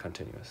this is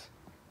continuous.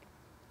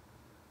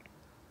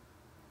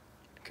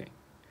 Okay.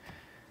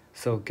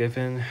 So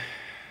given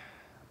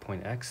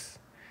point x,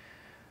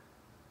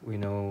 we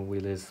know we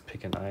just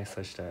pick an I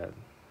such that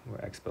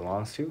where x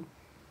belongs to,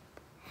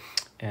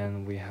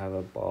 and we have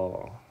a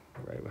ball,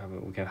 right?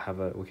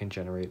 We can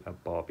generate a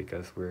ball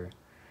because we're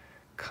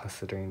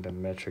considering the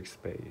metric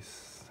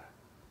space.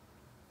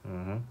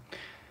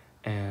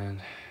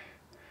 And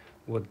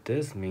what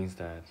this means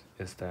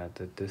is that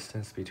the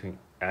distance between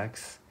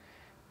x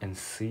and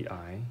Ci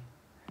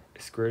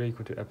is greater or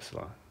equal to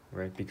epsilon,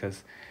 right?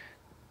 Because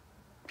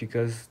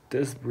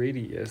this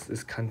radius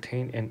is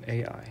contained in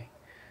AI.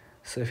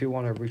 So if you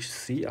want to reach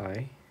Ci,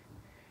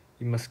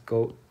 you must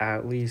go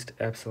at least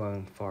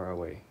epsilon far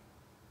away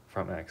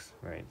from x,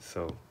 right?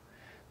 So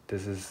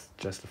this is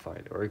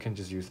justified, or you can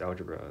just use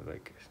algebra,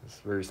 like it's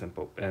very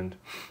simple. And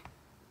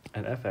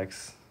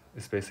fx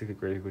is basically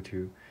greater or equal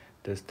to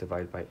this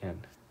divided by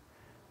n,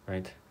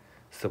 right?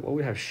 So what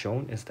we have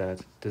shown is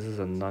that this is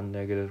a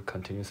non-negative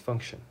continuous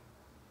function.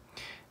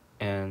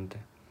 And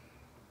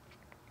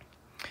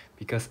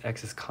because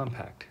x is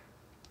compact,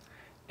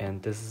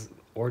 and this is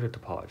order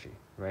topology,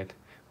 right?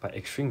 By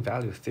extreme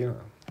value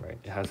theorem, right?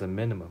 It has a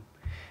minimum,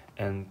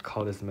 and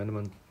call this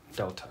minimum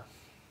delta.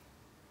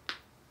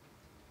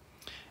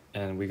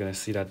 And we're going to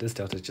see that this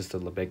delta is just a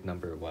Lebesgue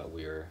number, what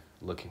we're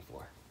looking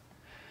for.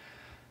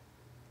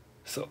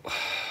 So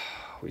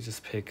we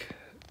just pick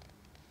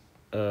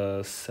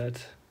a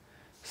set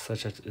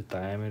such that the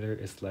diameter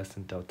is less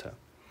than delta.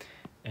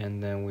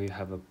 And then we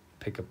have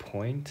pick a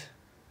point,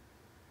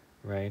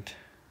 right?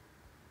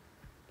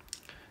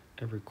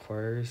 It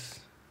requires,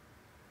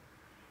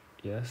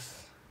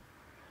 yes.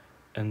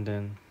 And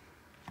then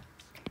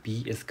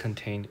B is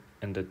contained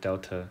in the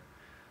delta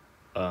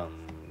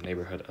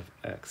neighborhood of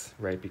x,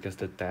 right? Because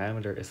the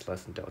diameter is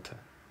less than delta,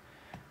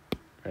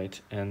 right?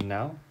 And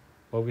now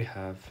what we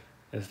have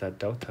is that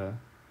delta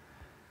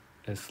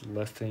is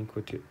less than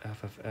equal to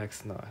f of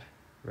x naught,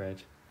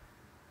 right?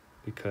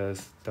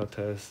 Because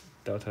delta is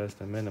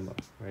the minimum,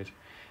 right?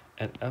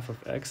 And f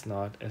of x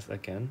naught is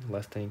again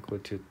less than equal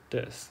to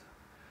this,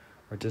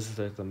 or this is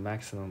like the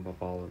maximum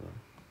of all of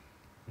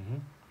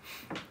them.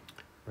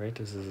 Right?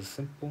 This is a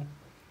simple.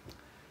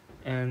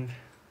 And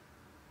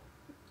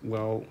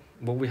well,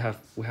 what we have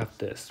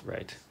this,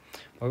 right?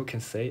 what we can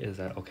say is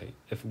that, okay,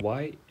 if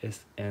y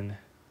is in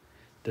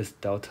this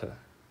delta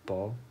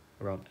ball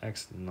around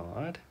x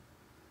naught,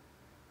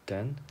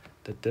 then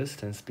the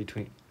distance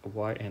between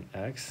y and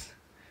x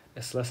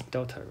is less than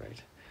delta,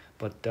 right?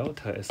 But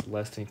delta is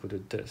less than equal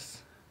to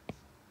this,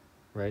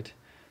 right?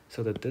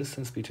 So the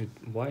distance between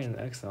y and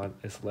x naught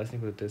is less than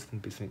equal to the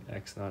distance between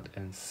x naught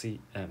and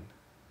cm.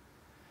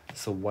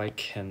 So y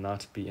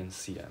cannot be in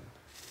cm.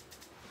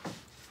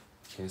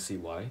 Can you see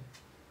why,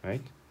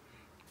 right?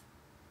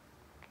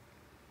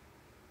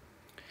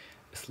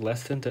 It's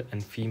less than the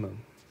infimum,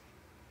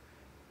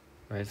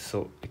 right?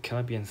 So it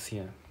cannot be in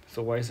cm.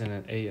 So y is in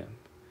an am.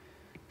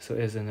 So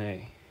it is in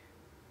a.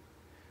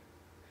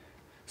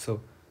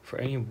 So for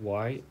any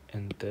y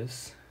in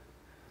this,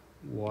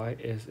 y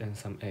is in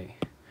some a,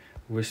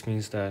 which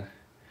means that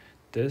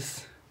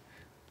this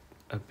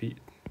b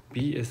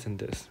is in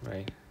this,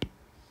 right?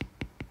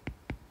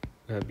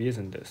 B is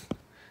in this.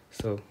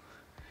 So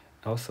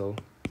also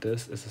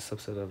this is a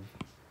subset of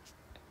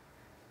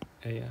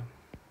am,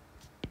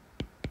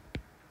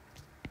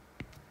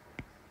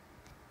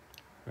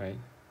 right?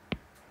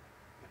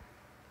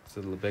 It's a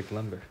little big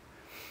number,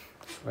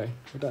 right?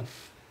 We're done.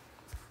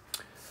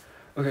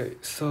 Okay,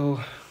 so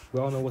we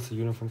all know what's a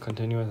uniform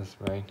continuous,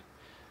 right?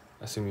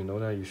 I assume you know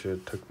that. You should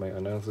have took my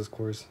analysis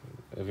course.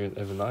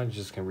 If not, you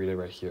just can read it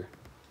right here.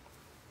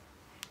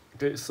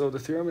 Okay, so the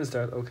theorem is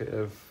that, okay,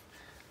 if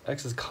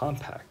x is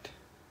compact,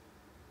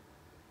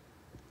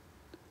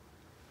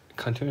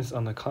 continuous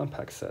on the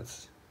compact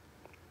sets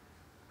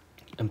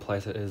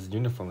implies that it is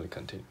uniformly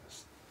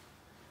continuous.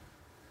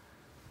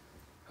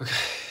 Okay,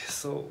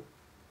 so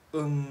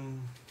to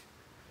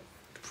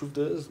prove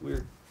this,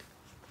 we're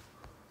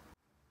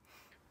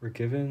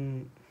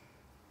given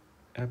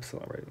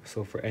epsilon, right?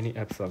 So for any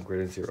epsilon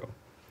greater than 0,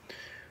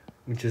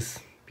 we just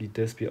be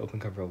an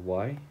open cover of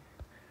y.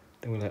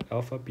 Then we let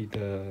alpha be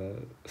the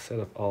set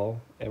of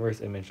all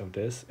inverse image of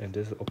this, and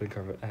this is open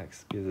cover of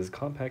x because it's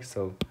compact.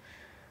 So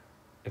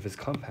if it's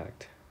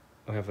compact,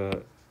 we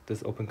have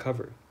this open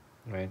cover,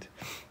 right?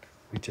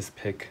 We just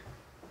pick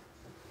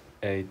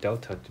a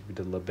delta to be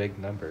the big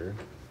number,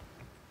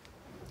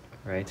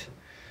 right?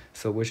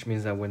 So which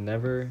means that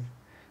whenever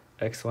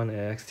x1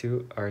 and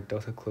x2 are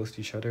delta close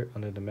to each other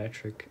under the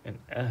metric and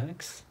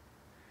x,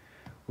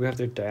 we have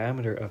the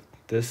diameter of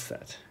this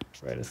set,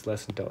 right? It's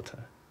less than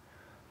delta,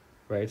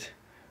 right?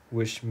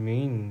 Which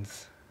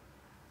means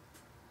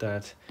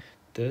that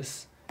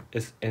this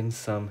is in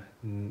some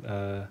of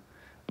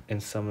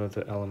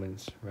the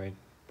elements, right?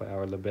 By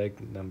our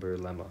Lebesgue number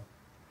lemma.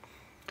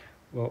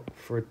 Well,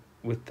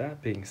 with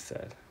that being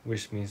said,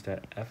 which means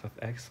that f of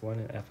x1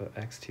 and f of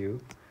x2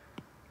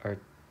 are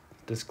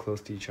this close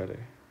to each other,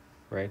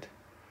 right?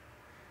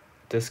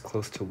 This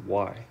close to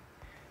y,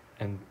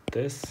 and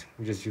this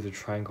we just use a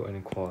triangle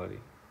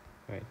inequality,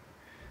 right?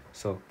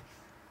 So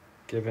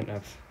given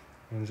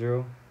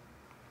f0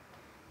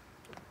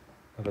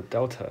 of a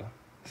delta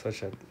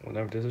such that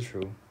whenever this is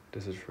true,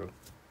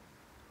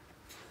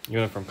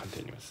 uniform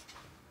continuous.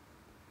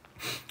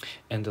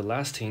 And the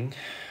last thing,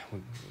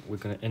 we're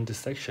going to end this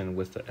section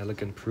with the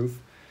elegant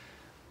proof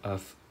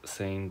of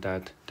saying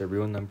that the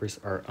real numbers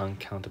are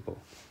uncountable.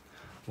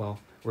 Well,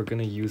 we're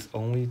going to use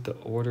only the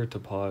order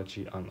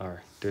topology on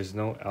R. There's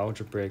no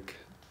algebraic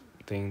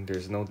thing,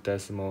 there's no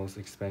decimals,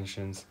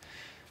 expansions,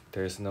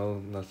 there's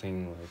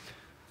nothing like,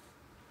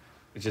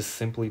 it's just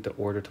simply the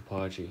order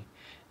topology.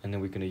 And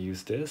then we're going to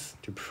use this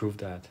to prove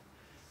that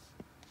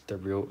the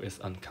real is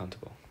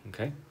uncountable,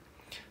 okay?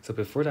 So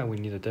before that, we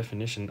need a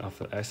definition of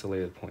an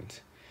isolated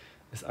point.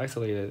 This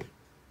isolated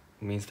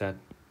means that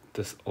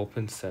this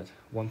open set,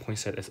 one point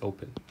set is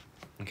open,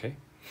 okay?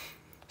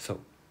 So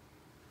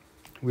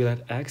we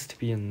let X to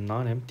be a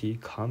non-empty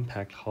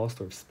compact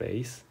Hausdorff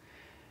space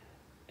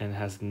and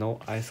has no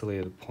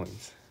isolated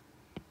points,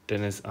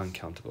 then it's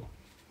uncountable,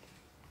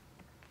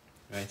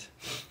 right?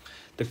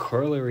 The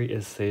corollary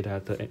is say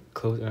that the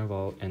closed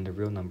interval and the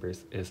real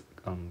numbers is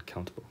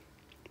uncountable,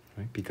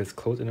 right? Because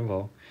closed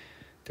interval,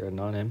 they're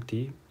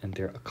non-empty and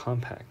they're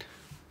compact,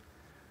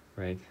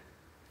 right?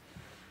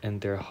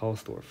 And they're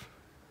Hausdorff,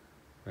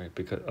 right?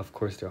 Because of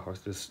course they're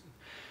Hausdorff. It's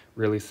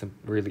really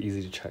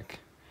easy to check,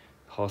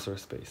 Hausdorff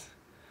space.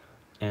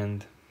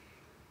 And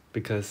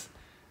because,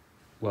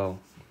 well,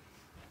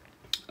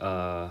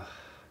 to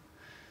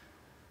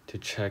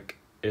check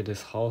it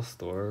is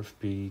Hausdorff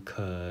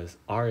because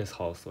R is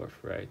Hausdorff,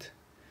 right?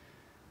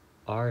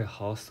 R is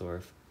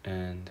Hausdorff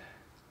and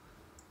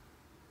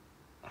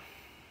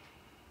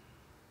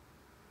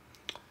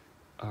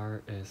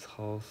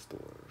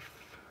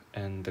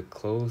the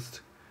closed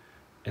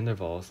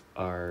intervals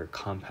are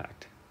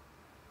compact.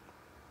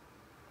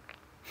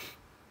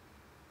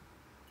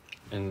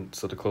 And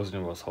so the closed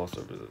interval is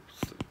Hausdorff is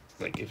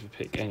like if you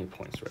pick any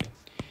points, right?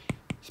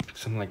 So pick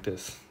something like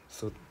this.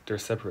 So they're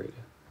separated.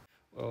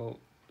 Well,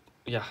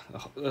 yeah,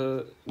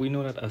 we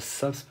know that a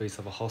subspace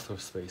of a Hausdorff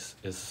space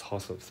is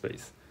Hausdorff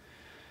space.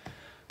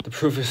 The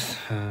proof is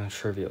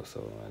trivial,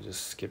 so I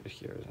just skip it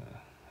here.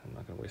 I'm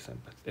not gonna waste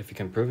time. But if you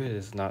can prove it,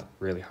 it's not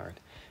really hard.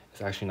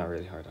 It's actually not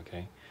really hard,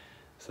 okay?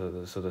 So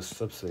the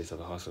subspace of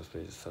the Hausdorff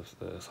space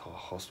is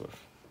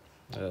Hausdorff.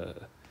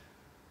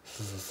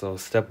 So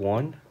step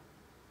one.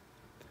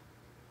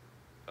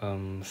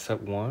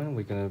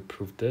 We're gonna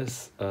prove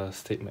this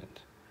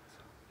statement.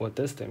 What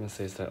this statement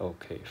says that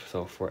okay,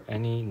 so for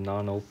any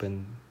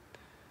non-empty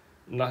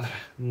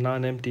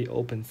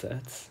open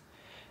sets,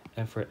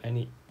 and for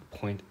any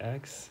point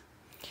x,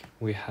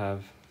 we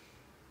have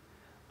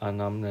a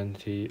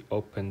non-empty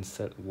open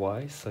set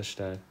y such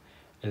that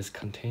it is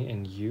contained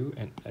in U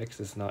and X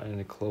is not in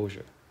a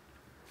closure.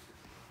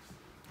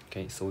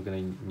 Okay, so we're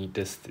gonna need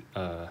this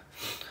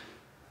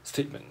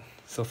statement.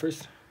 So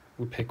first,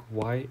 we pick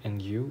Y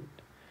and U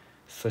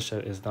such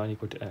that it is not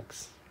equal to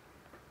X.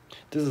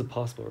 This is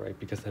possible, right?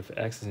 Because if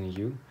X is in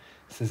U,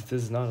 since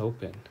this is not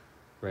open,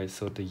 right?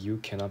 So the U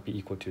cannot be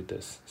equal to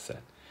this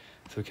set.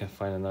 So we can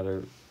find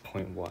another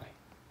point Y.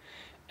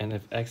 And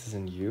if X is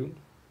in U,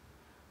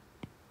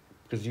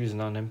 because U is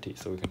non-empty,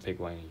 so we can pick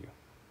Y and U.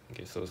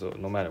 Okay, so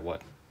no matter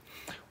what,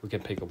 we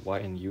can pick a Y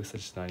and U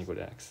such as not equal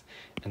to X.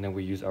 And then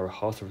we use our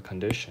Hausdorff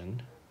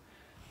condition.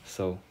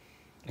 So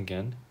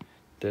again,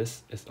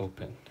 this is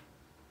open,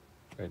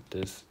 right?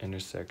 This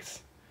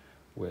intersects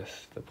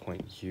with the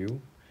point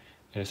U.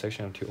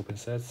 Intersection of two open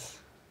sets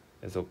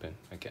is open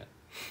again.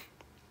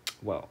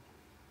 Well,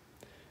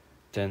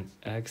 then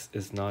X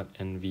is not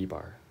in V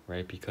bar,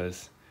 right?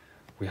 Because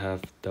we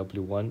have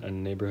W1 a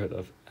neighborhood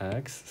of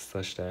X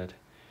such that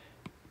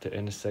the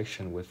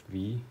intersection with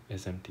V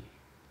is empty.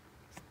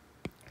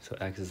 So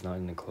X is not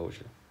in the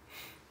closure,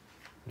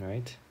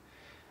 right?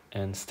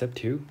 And step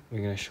two,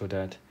 we're going to show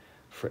that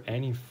for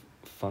any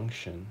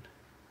function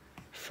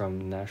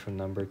from natural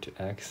number to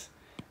X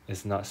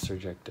is not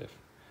surjective.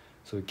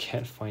 So we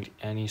can't find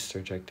any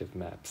surjective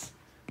maps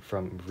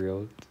from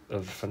the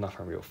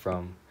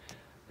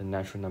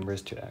natural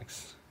numbers to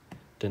X.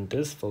 Then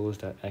this follows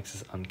that X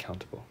is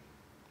uncountable,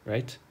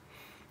 right?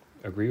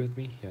 Agree with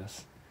me?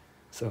 Yes.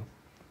 So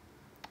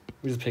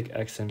we just pick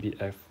X and be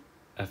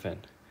Fn.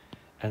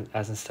 And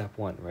as in step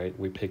one, right,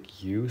 we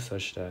pick U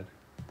such that,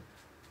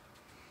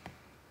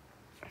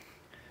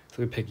 so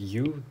we pick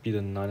U be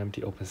the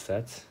non-empty open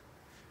set,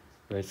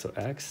 right, so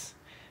X,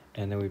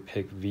 and then we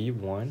pick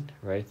V1,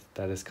 right,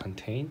 that is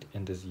contained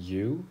in this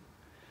U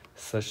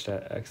such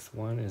that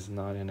X1 is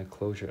not in a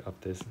closure of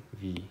this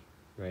V,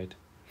 right?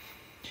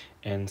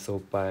 And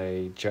so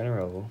in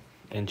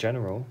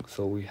general,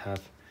 so we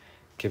have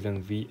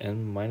given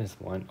Vn minus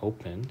 1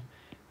 open,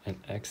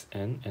 and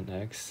Xn and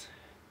X,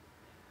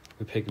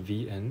 we pick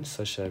Vn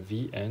such that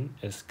Vn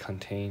is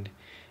contained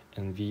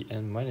in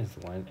Vn minus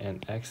 1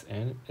 and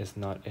Xn is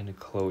not in a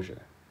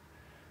closure.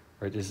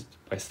 Right, this is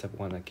by step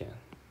one again.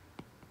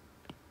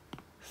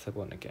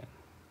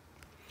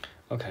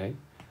 Okay,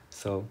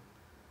 so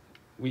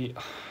we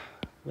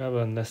have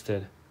a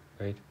nested,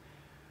 right?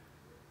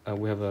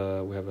 We have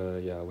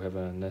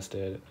a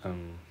nested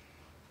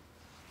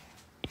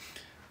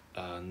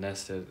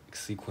nested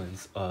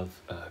sequence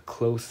of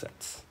closed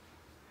sets,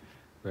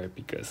 right?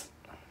 Because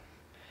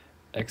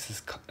X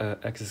is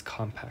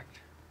compact,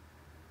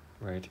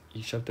 right?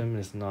 Each of them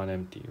is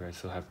non-empty, right?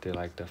 So have they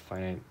like the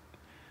finite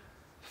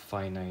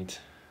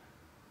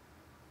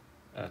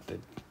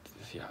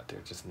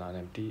they're just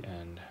non-empty,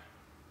 and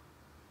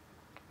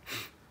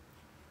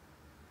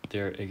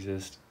there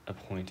exists a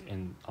point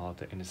in all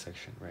the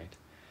intersection, right?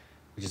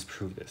 We just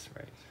proved this,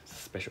 right? It's a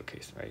special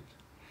case, right?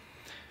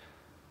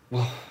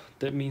 Well,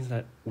 that means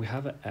that we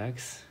have an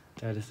X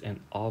that is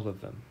in all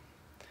of them,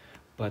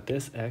 but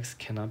this X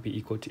cannot be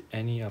equal to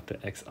any of the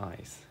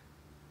Xi's,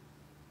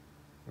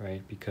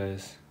 right?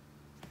 Because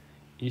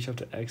each of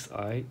the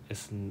Xi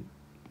is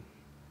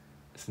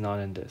not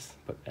in this,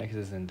 but X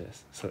is in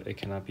this, so it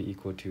cannot be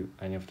equal to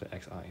any of the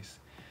Xi's.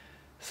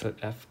 So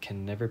F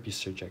can never be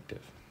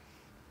surjective,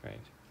 right?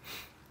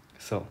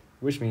 So,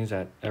 which means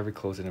that every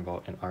closed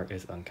interval in R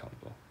is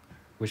uncountable,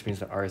 which means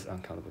that R is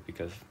uncountable,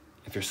 because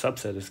if your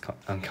subset is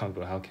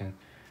uncountable, how can,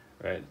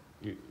 right?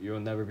 You'll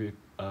never be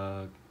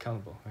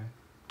countable, right?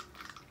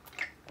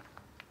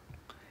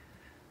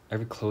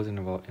 Every closed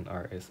interval in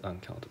R is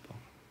uncountable.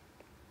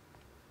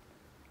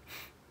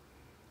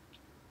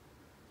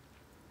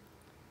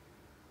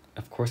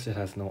 Of course, it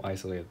has no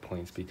isolated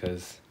points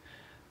because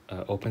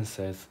open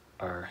sets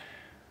are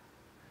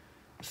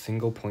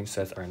single point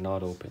sets are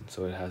not open,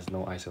 so it has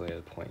no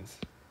isolated points,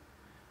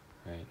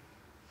 right?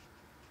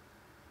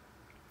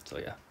 So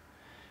yeah,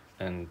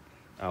 and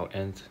I'll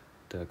end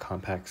the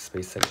compact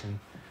space section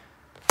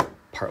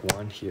part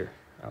 1 here.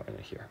 I'll end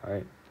it here. All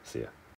right, see ya.